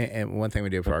 And one thing we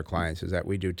do for our clients is that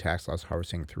we do tax loss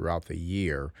harvesting throughout the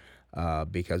year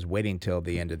because waiting till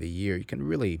the end of the year, you can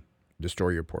really destroy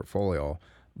your portfolio.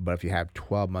 But if you have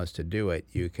 12 months to do it,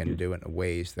 you can do it in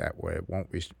ways that where it won't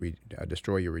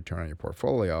destroy your return on your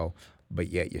portfolio, but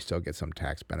yet you still get some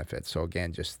tax benefits. So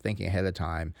again, just thinking ahead of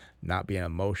time, not being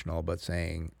emotional, but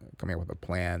coming up with a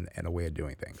plan and a way of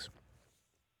doing things.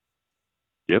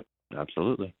 Yep,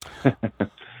 absolutely.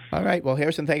 All right. Well,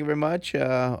 Harrison, thank you very much.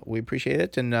 We appreciate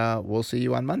it, and we'll see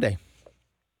you on Monday.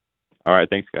 All right.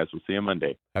 Thanks, guys. We'll see you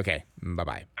Monday. Okay.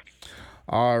 Bye-bye.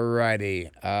 All righty.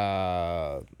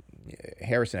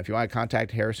 Harrison, if you want to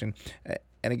contact Harrison,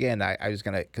 and again, I was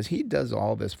going to, because he does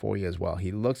all this for you as well.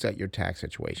 He looks at your tax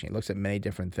situation. He looks at many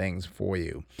different things for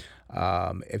you.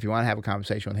 If you want to have a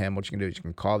conversation with him, what you can do is you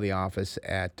can call the office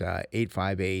at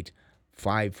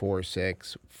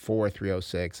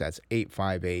 858-546-4306. That's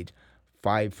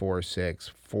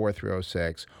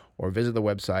 858-546-4306. Or visit the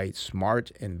website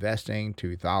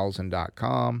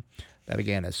smartinvesting2000.com. That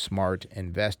again is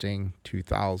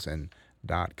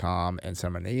smartinvesting2000.com, and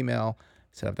send him an email,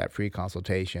 set up that free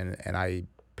consultation, and I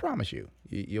promise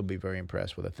you'll be very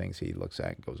impressed with the things he looks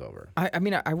at and goes over.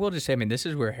 I will just say, this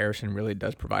is where Harrison really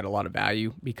does provide a lot of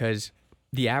value, because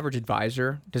the average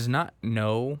advisor does not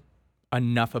know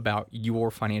enough about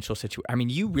your financial situation.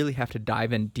 You really have to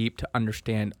dive in deep to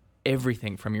understand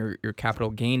everything from your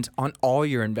capital gains on all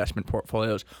your investment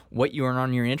portfolios, what you earn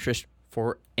on your interest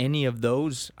for any of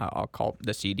those, I'll call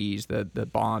the CDs, the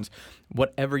bonds,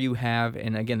 whatever you have,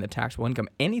 and again, the taxable income,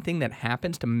 anything that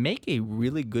happens to make a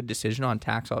really good decision on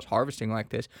tax loss harvesting like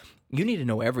this, you need to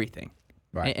know everything.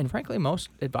 Right. And frankly, most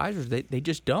advisors, they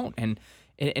just don't. And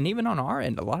even on our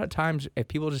end, a lot of times, if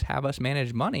people just have us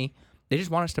manage money, they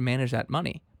just want us to manage that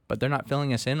money, but they're not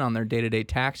filling us in on their day-to-day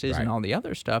taxes and all the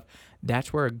other stuff.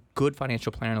 That's where a good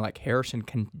financial planner like Harrison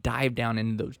can dive down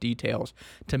into those details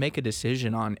to make a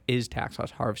decision on, is tax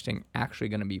loss harvesting actually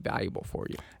going to be valuable for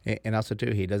you? And also, too,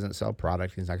 he doesn't sell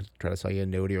product. He's not going to try to sell you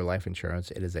annuity or life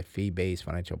insurance. It is a fee-based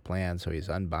financial plan, so he's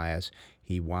unbiased.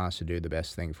 He wants to do the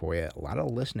best thing for you. A lot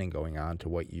of listening going on to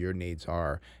what your needs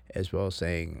are, as well as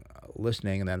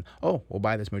listening and then, we'll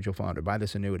buy this mutual fund or buy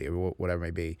this annuity or whatever it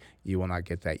may be. You will not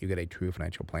get that. You get a true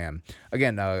financial plan.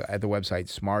 Again, at the website,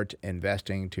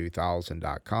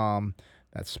 smartinvesting2000.com.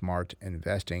 That's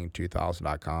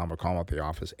smartinvesting2000.com, or call them at the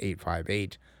office,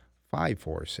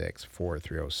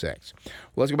 858-546-4306. Well,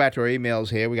 let's go back to our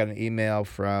emails here. We got an email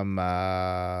from,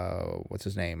 what's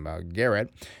his name,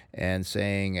 Garrett, and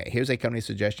saying, here's a company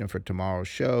suggestion for tomorrow's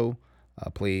show,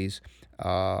 please.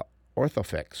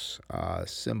 Orthofix,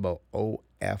 symbol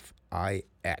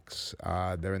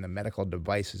OFIX. They're in the medical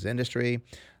devices industry.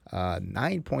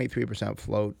 9.3%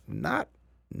 float, not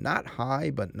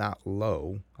high, but not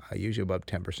low. Usually above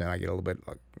 10%. I get a little bit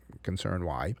concerned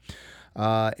why.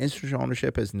 Institutional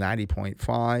ownership is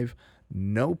 90.5.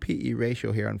 No PE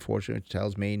ratio here, unfortunately,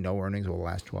 tells me no earnings over the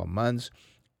last 12 months.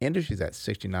 Industry's at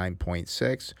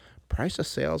 69.6. Price of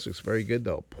sales looks very good,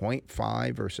 though,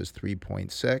 0.5 versus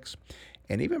 3.6.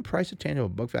 And even price to tangible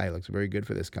book value looks very good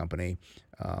for this company,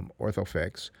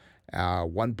 Orthofix,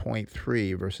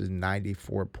 1.3 versus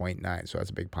 94.9. So that's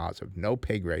a big positive. No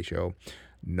PEG ratio,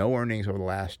 no earnings over the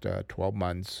last 12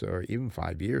 months or even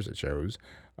 5 years, it shows.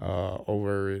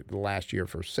 Over the last year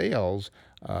for sales,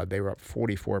 they were up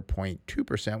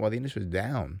 44.2%, while the industry was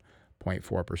down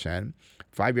 0.4%.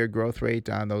 5-year growth rate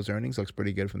on those earnings looks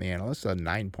pretty good from the analysts,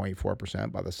 9.4%,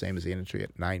 about the same as the industry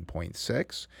at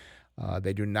 9.6%.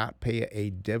 They do not pay a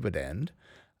dividend.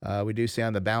 We do see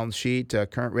on the balance sheet,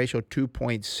 current ratio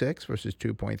 2.6 versus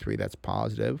 2.3. That's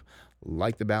positive.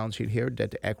 Like the balance sheet here,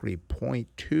 debt to equity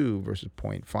 0.2 versus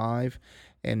 0.5,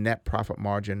 and net profit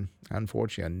margin,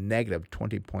 unfortunately, a negative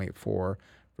 20.4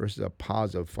 versus a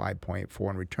positive 5.4,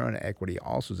 and return on equity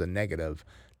also is a negative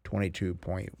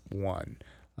 22.1.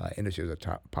 Industry is a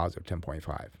positive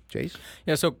 10.5. Chase?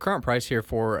 Yeah, so current price here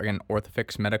for, again,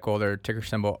 Orthofix Medical, their ticker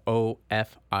symbol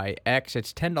OFIX,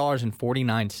 it's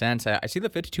 $10.49. I see the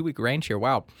 52-week range here.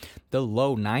 Wow, the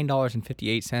low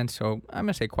 $9.58. So I'm going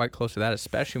to say quite close to that,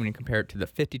 especially when you compare it to the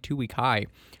 52-week high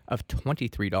of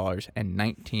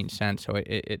 $23.19. So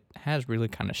it has really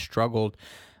kind of struggled.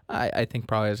 I think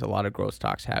probably as a lot of growth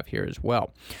stocks have here as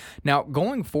well. Now,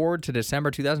 going forward to December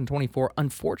 2024,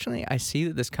 unfortunately, I see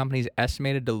that this company is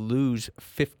estimated to lose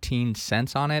 15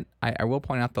 cents on it. I will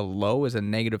point out the low is a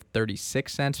negative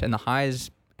 36 cents, and the high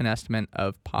is an estimate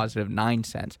of positive 9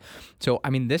 cents. So,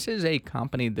 I mean, this is a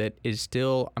company that is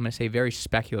still, I'm going to say, very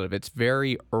speculative. It's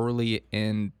very early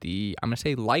in the, I'm going to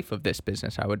say, life of this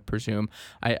business, I would presume.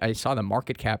 I saw the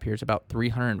market cap here is about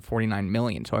 $349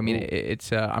 million. So, I mean,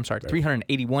 it's, I'm sorry,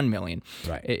 $381 million.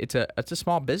 Right. It's a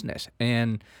small business.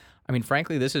 And, I mean,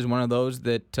 frankly, this is one of those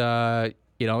that,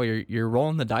 you're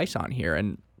rolling the dice on here.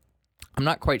 And I'm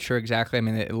not quite sure exactly. I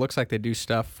mean, it looks like they do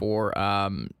stuff for,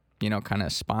 kind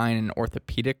of spine and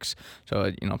orthopedics.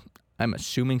 So, I'm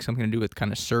assuming something to do with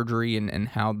kind of surgery and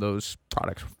how those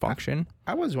products function.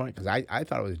 I was wondering, because I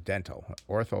thought it was dental.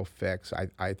 Orthofix,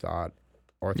 I thought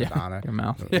orthodontic. Your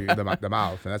mouth. The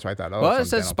mouth. And that's why I thought, well, it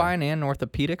says spine and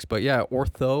orthopedics, but yeah,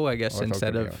 ortho, I guess,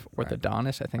 instead of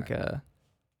orthodontist. I think,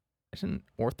 isn't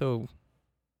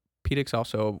orthopedics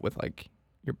also with, like,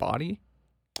 your body?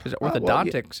 Because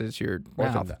orthodontics is your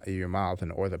mouth. Your mouth,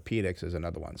 and orthopedics is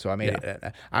another one. So, I mean,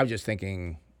 I was just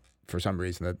thinking, for some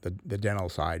reason, that the dental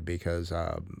side, because,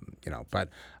 but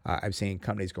I've seen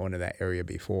companies go into that area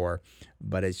before,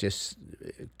 but it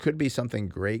could be something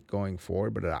great going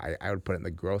forward, but I would put it in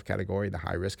the growth category, the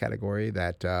high risk category,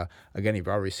 that, again, you've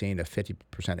already seen a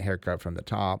 50% haircut from the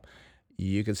top.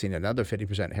 You can see another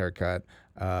 50% haircut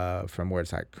from where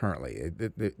it's at currently.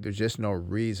 There's just no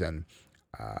reason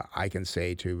I can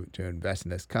say to invest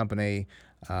in this company.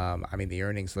 I mean, the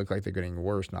earnings look like they're getting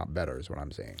worse, not better, is what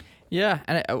I'm saying. Yeah,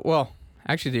 and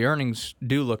actually, the earnings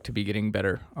do look to be getting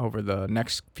better over the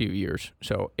next few years.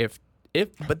 So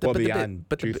beyond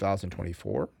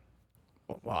 2024.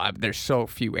 Well, there's so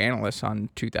few analysts on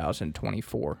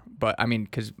 2024, but I mean,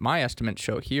 because my estimates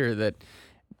show here that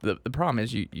the problem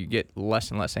is you get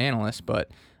less and less analysts, but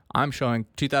I'm showing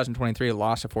 2023 a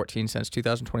loss of 14 cents,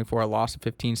 2024 a loss of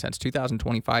 15 cents,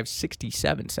 2025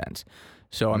 67 cents.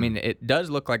 So, I mean, it does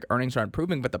look like earnings are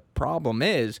improving, but the problem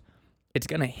is it's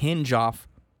going to hinge off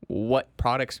what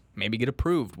products maybe get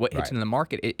approved, what hits into the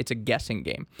market. It's a guessing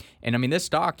game. And, I mean, this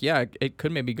stock, it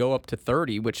could maybe go up to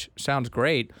 30, which sounds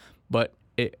great, but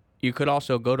you could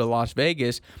also go to Las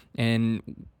Vegas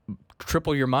and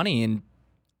triple your money in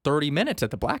 30 minutes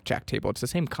at the blackjack table. It's the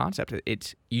same concept.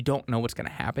 You don't know what's going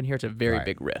to happen here. It's a very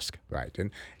big risk. Right.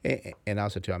 And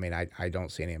also, too, I mean, I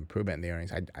don't see any improvement in the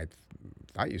earnings. I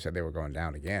thought you said they were going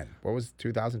down again. What was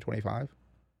 2025?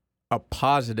 A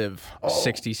positive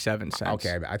 67 cents.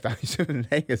 Okay. I thought you said a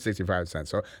negative 65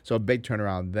 cents. So a big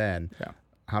turnaround then. Yeah.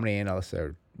 How many analysts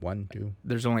there? 1, 2?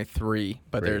 There's only 3,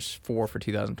 but there's 4 for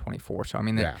 2024. So, I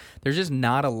mean, there's just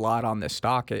not a lot on this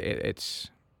stock. It's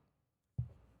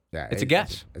a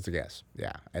guess. It's a guess,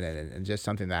 yeah. And just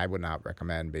something that I would not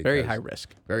recommend. Because very high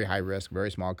risk. Very high risk, very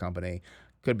small company.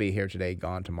 Could be here today,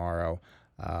 gone tomorrow.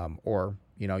 Or,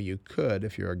 you could,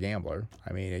 if you're a gambler.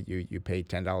 I mean, you pay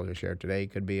 $10 a share today.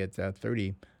 Could be at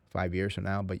 35 years from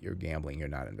now, but you're gambling. You're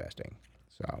not investing.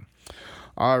 So,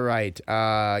 all right.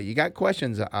 You got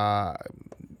questions. Go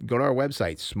to our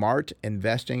website,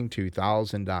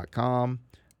 smartinvesting2000.com.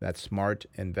 That's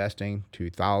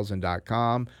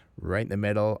smartinvesting2000.com. Right in the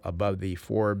middle, above the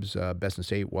Forbes Best in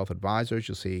State Wealth Advisors,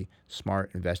 you'll see Smart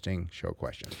Investing Show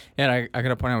questions. And I got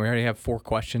to point out, we already have 4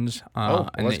 questions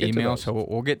in the email, so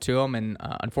we'll get to them. And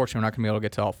unfortunately, we're not going to be able to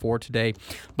get to all 4 today.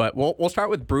 But we'll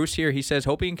start with Bruce here. He says,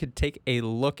 hoping you could take a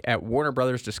look at Warner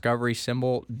Brothers Discovery,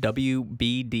 symbol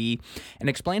WBD, and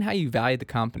explain how you value the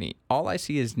company. All I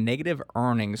see is negative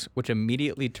earnings, which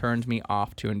immediately turns me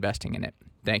off to investing in it.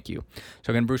 Thank you.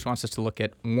 So again, Bruce wants us to look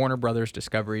at Warner Brothers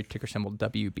Discovery, ticker symbol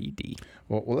WBD.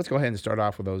 Well, let's go ahead and start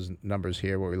off with those numbers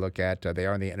here. What we look at, they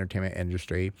are in the entertainment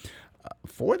industry.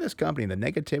 For this company, the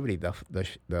negativity,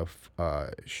 the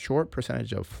short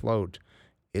percentage of float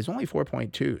is only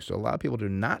 4.2. So a lot of people do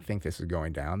not think this is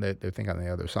going down. They think on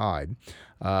the other side.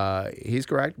 He's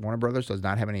correct. Warner Brothers does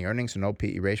not have any earnings, so no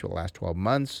PE ratio the last 12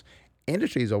 months.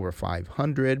 Industry is over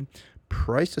 500.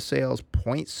 Price to sales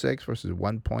 0.6 versus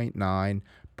 1.9.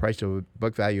 Price to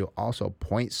book value also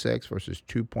 0.6 versus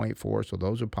 2.4, so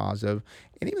those are positive.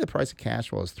 And even the price of cash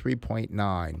flow is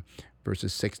 3.9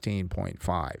 versus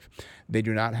 16.5. They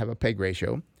do not have a PEG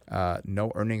ratio.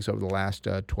 No earnings over the last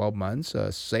 12 months.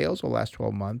 Sales over the last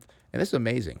 12 months, and this is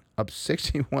amazing, up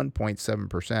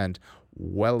 61.7%,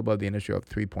 well above the industry of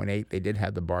 3.8. They did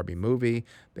have the Barbie movie.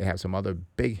 They have some other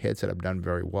big hits that have done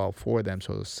very well for them,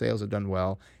 so the sales have done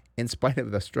well in spite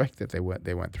of the strike that they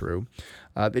went through.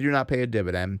 They do not pay a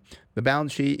dividend. The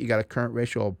balance sheet, you got a current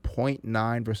ratio of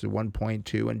 0.9 versus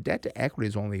 1.2, and debt to equity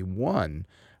is only 1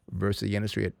 versus the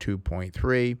industry at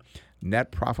 2.3.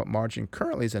 Net profit margin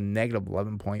currently is a negative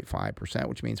 11.5%,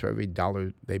 which means for every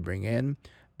dollar they bring in,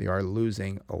 they are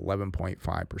losing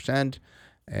 11.5%.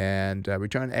 And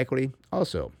return on equity,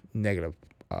 also negative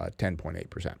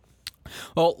 10.8%.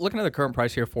 Well, looking at the current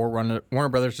price here for Warner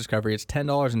Brothers Discovery, it's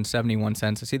 $10.71.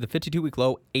 I see the 52-week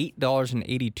low,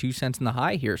 $8.82, and the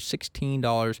high here,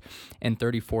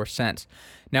 $16.34.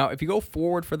 Now, if you go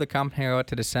forward for the company out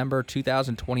to December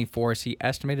 2024, I see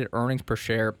estimated earnings per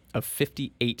share of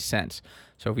 58 cents.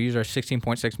 So if we use our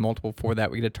 16.6 multiple for that,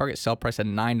 we get a target sell price at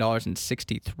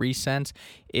 $9.63.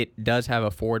 It does have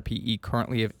a forward PE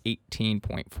currently of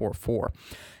 18.44.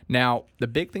 Now, the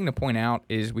big thing to point out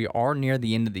is we are near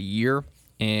the end of the year,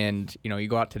 and you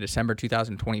go out to December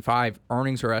 2025,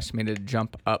 earnings are estimated to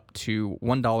jump up to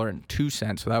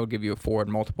 $1.02, so that would give you a forward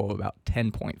multiple of about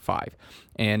 10.5.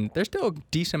 And there's still a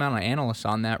decent amount of analysts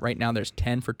on that. Right now, there's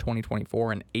 10 for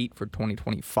 2024 and 8 for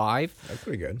 2025. That's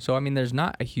pretty good. So, there's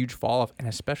not a huge fall off, and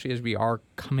especially as we are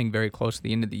coming very close to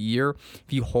the end of the year, if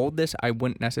you hold this, I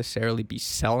wouldn't necessarily be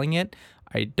selling it.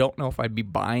 I don't know if I'd be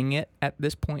buying it at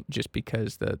this point just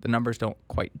because the numbers don't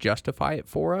quite justify it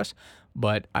for us,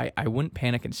 but I wouldn't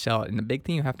panic and sell it. And the big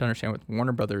thing you have to understand with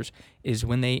Warner Brothers is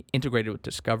when they integrated with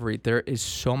Discovery, there is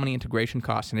so many integration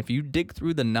costs. And if you dig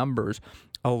through the numbers,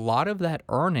 a lot of that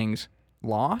earnings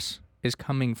loss is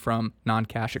coming from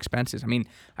non-cash expenses.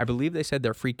 I believe they said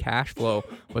their free cash flow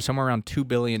was somewhere around $2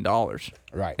 billion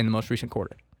right in the most recent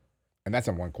quarter. And that's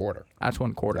in one quarter. That's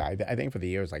one quarter. Yeah, I think for the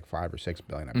year it's like $5 or $6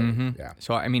 billion. I believe. Yeah.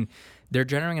 So they're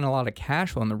generating a lot of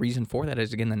cash flow, and the reason for that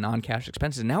is again the non-cash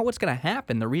expenses. Now, what's going to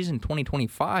happen? The reason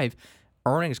 2025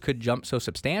 earnings could jump so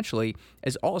substantially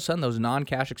is all of a sudden those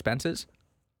non-cash expenses,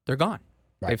 they're gone.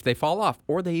 Right. If they fall off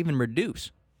or they even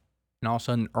reduce, and all of a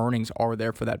sudden earnings are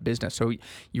there for that business. So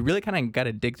you really kind of got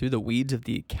to dig through the weeds of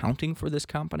the accounting for this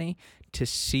company to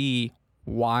see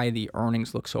why the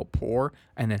earnings look so poor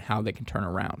and then how they can turn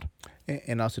around.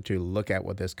 And also to look at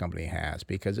what this company has,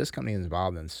 because this company is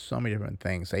involved in so many different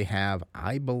things. They have,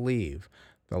 I believe,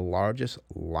 the largest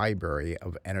library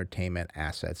of entertainment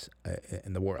assets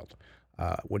in the world,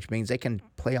 which means they can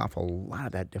play off a lot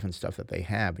of that different stuff that they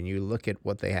have. And you look at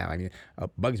what they have.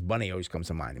 Bugs Bunny always comes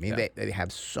to mind. They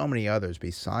have so many others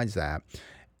besides that.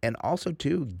 And also,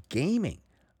 too, gaming.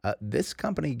 This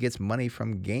company gets money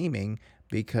from gaming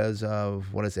because of,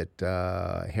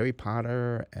 Harry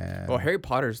Potter? Well, Harry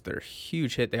Potter's their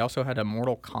huge hit. They also had a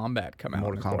Mortal Kombat come out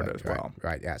in the quarter as well.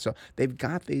 Right, yeah. So they've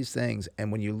got these things,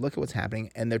 and when you look at what's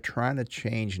happening, and they're trying to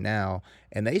change now,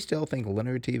 and they still think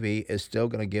linear TV is still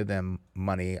going to give them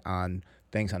money on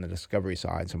things on the Discovery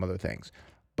side, some other things.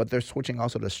 But they're switching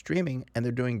also to streaming, and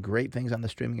they're doing great things on the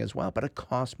streaming as well, but it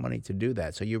costs money to do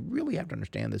that. So you really have to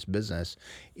understand this business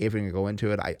if you're going to go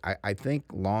into it. I think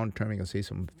long-term you're going to see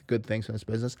some good things in this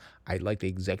business. I like the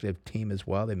executive team as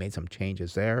well. They made some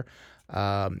changes there.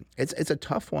 It's a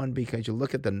tough one because you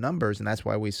look at the numbers, and that's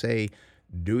why we say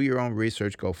do your own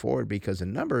research, go forward, because the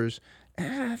numbers,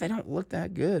 they don't look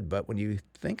that good. But when you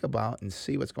think about and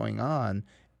see what's going on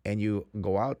and you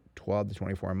go out 12 to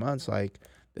 24 months,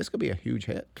 this could be a huge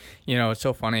hit. It's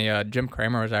so funny. Jim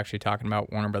Cramer was actually talking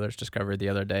about Warner Brothers Discovery the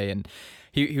other day, and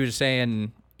he was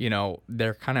saying,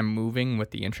 they're kind of moving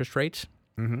with the interest rates.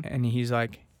 Mm-hmm. And he's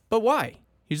like, but why?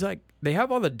 He's like, they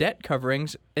have all the debt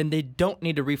coverings, and they don't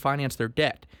need to refinance their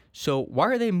debt. So why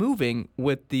are they moving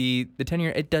with the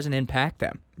 10-year? It doesn't impact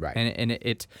them. Right. And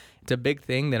it's a big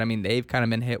thing that, they've kind of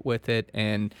been hit with it.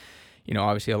 And,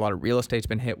 obviously a lot of real estate's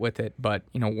been hit with it. But,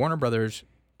 Warner Brothers,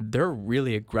 they're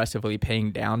really aggressively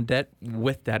paying down debt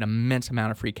with that immense amount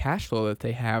of free cash flow that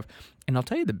they have. And I'll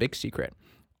tell you the big secret.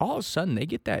 All of a sudden, they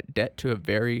get that debt to a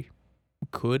very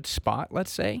good spot,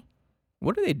 let's say.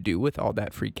 What do they do with all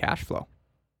that free cash flow?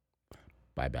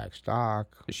 Buy back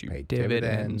stock, pay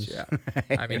dividends. Yeah.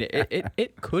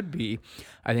 It could be,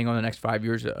 I think, over the next 5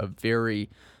 years, a very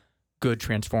good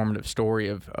transformative story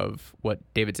of what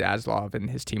David Zaslav and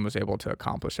his team was able to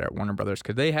accomplish at Warner Brothers,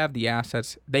 because they have the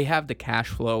assets, they have the cash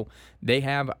flow, they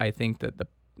have, I think, that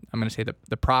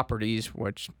the properties,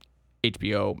 which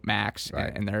HBO Max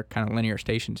Right. and their kind of linear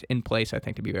stations in place, I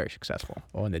think, to be very successful.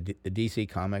 Oh, and the DC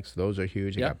comics, those are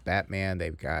huge. They Yeah. got Batman.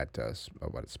 They've got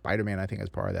Spider-Man. I think is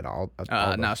part of that. All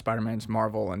Now Spider-Man's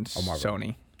Marvel and Marvel.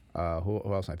 Sony. Who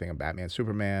else? I think of Batman,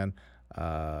 Superman.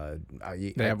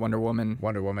 They have Wonder Woman.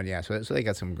 Wonder Woman, yeah. So they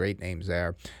got some great names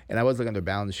there. And I was looking at their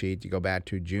balance sheet. You go back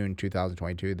to June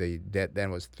 2022. The debt then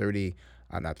was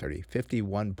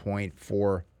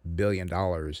 $51.4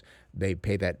 billion. They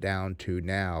paid that down to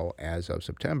now, as of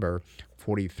September,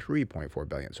 $43.4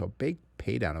 billion. So a big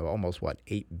pay down of almost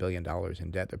 $8 billion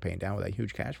in debt they're paying down with that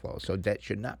huge cash flow. So debt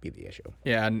should not be the issue.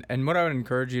 Yeah, and what I would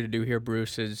encourage you to do here,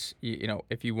 Bruce, is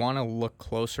if you want to look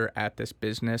closer at this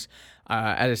business,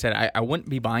 as I said, I wouldn't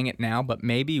be buying it now, but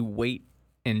maybe wait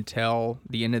until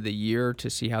the end of the year to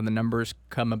see how the numbers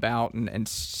come about and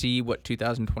see what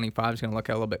 2025 is going to look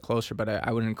at a little bit closer. But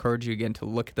I would encourage you again to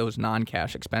look at those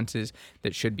non-cash expenses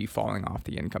that should be falling off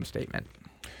the income statement.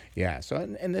 Yeah. So,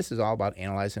 and this is all about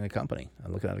analyzing a company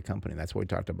and looking at a company. That's what we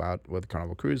talked about with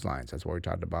Carnival Cruise Lines. That's what we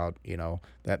talked about.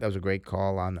 That was a great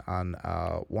call on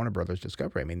Warner Brothers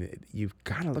Discovery. I mean, you've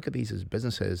got to look at these as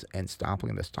businesses and stop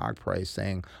looking at the stock price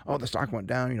saying, oh, the stock went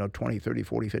down, 20, 30,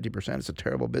 40, 50%. It's a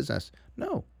terrible business.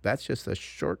 No, that's just the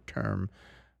short-term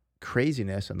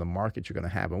craziness in the market you're going to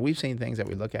have. And we've seen things that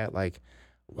we look at like,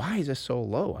 why is this so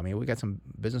low? I mean, we got some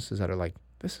businesses that are like,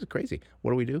 this is crazy.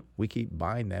 What do? We keep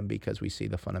buying them because we see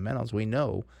the fundamentals. We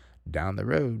know down the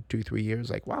road, 2-3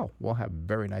 years, like, wow, we'll have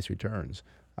very nice returns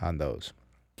on those.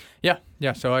 Yeah.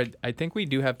 So I think we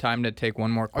do have time to take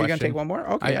one more question. Are you going to take one more?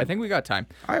 Okay. I think we got time.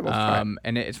 All right, well, try it.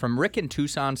 And it's from Rick in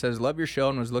Tucson. Says, love your show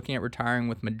and was looking at retiring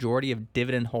with majority of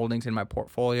dividend holdings in my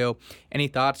portfolio. Any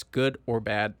thoughts, good or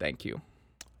bad? Thank you.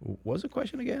 What was the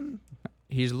question again?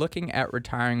 He's looking at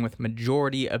retiring with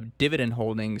majority of dividend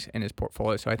holdings in his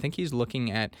portfolio. So I think he's looking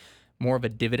at more of a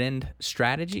dividend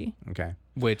strategy. Okay.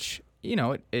 Which,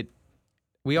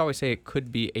 we always say it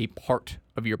could be a part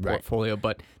of your portfolio,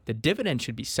 but the dividend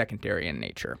should be secondary in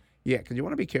nature. Yeah, because you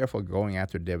want to be careful going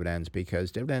after dividends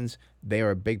because dividends, they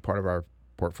are a big part of our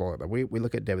portfolio. But we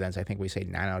look at dividends. I think we say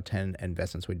 9 out of 10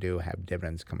 investments we do have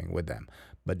dividends coming with them.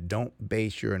 But don't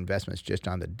base your investments just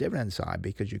on the dividend side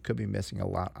because you could be missing a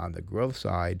lot on the growth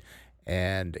side.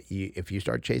 And if you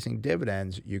start chasing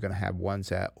dividends, you're going to have ones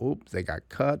that, oops, they got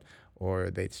cut or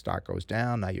the stock goes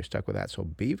down. Now you're stuck with that. So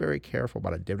be very careful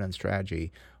about a dividend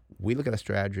strategy. We look at a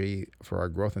strategy for our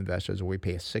growth investors where we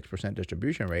pay a 6%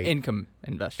 distribution rate. Income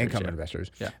investors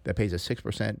that pays a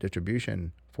 6%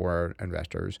 distribution for our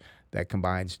investors that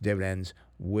combines dividends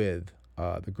with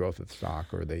the growth of the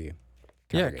stock or the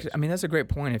Yeah, I mean, that's a great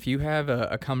point. If you have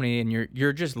a company and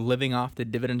you're just living off the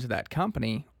dividends of that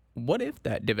company, what if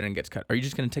that dividend gets cut? Are you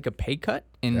just going to take a pay cut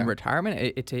in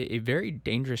retirement? It's a very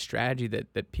dangerous strategy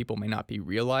that people may not be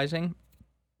realizing.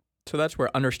 So that's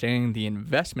where understanding the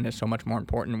investment is so much more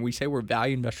important. We say we're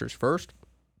value investors first,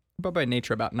 but by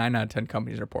nature, about 9 out of 10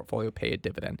 companies in our portfolio pay a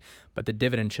dividend. But the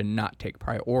dividend should not take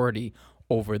priority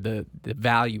over the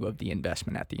value of the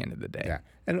investment at the end of the day. Yeah,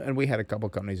 and we had a couple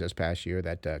companies this past year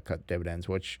that cut dividends,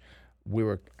 which we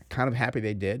were kind of happy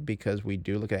they did because we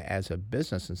do look at it as a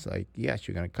business. It's like, yes,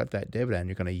 you're going to cut that dividend.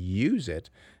 You're going to use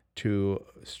it to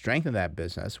strengthen that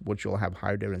business, which will have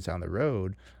higher dividends down the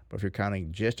road. But if you're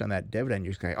counting just on that dividend,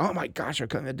 you're just going, oh my gosh, you're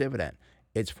cutting the dividend.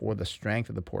 It's for the strength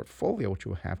of the portfolio, which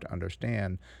you have to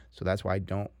understand. So that's why I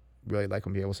don't really like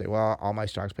when people say, well, all my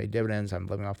stocks pay dividends. I'm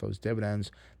living off those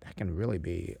dividends. That can really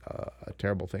be a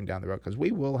terrible thing down the road because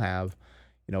we will have,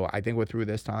 I think we're through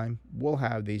this time. We'll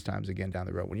have these times again down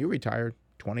the road. When you retire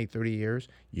 20, 30 years,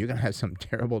 you're going to have some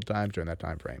terrible times during that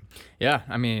time frame. Yeah,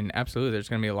 I mean, absolutely. There's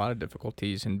going to be a lot of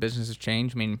difficulties and businesses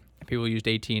change. I mean, people used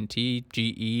AT&T,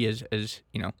 GE as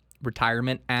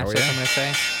retirement assets, I'm going to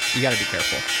say. You got to be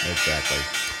careful. Exactly.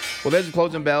 Well, there's a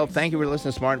closing bell. Thank you for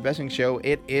listening to Smart Investing Show.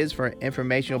 It is for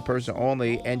informational purposes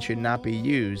only and should not be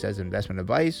used as investment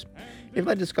advice. If you'd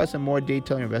like to discuss in more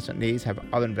detail your investment needs, have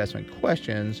other investment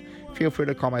questions, feel free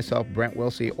to call myself, Brent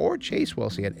Wilsey, or Chase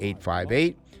Wilsey at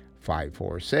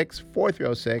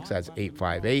 858-546-4306. That's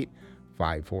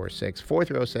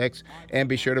 858-546-4306. And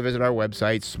be sure to visit our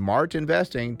website,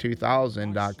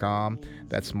 smartinvesting2000.com.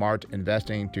 That's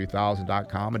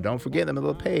smartinvesting2000.com. And don't forget in the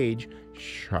middle of the page,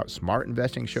 Smart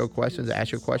Investing Show questions.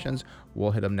 Ask your questions.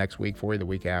 We'll hit them next week for you, the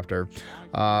week after.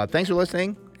 Thanks for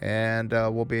listening, and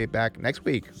we'll be back next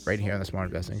week right here on the Smart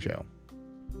Investing Show.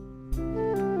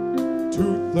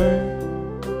 To think that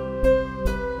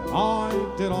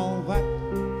I did all that,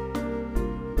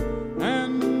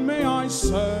 and may I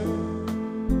say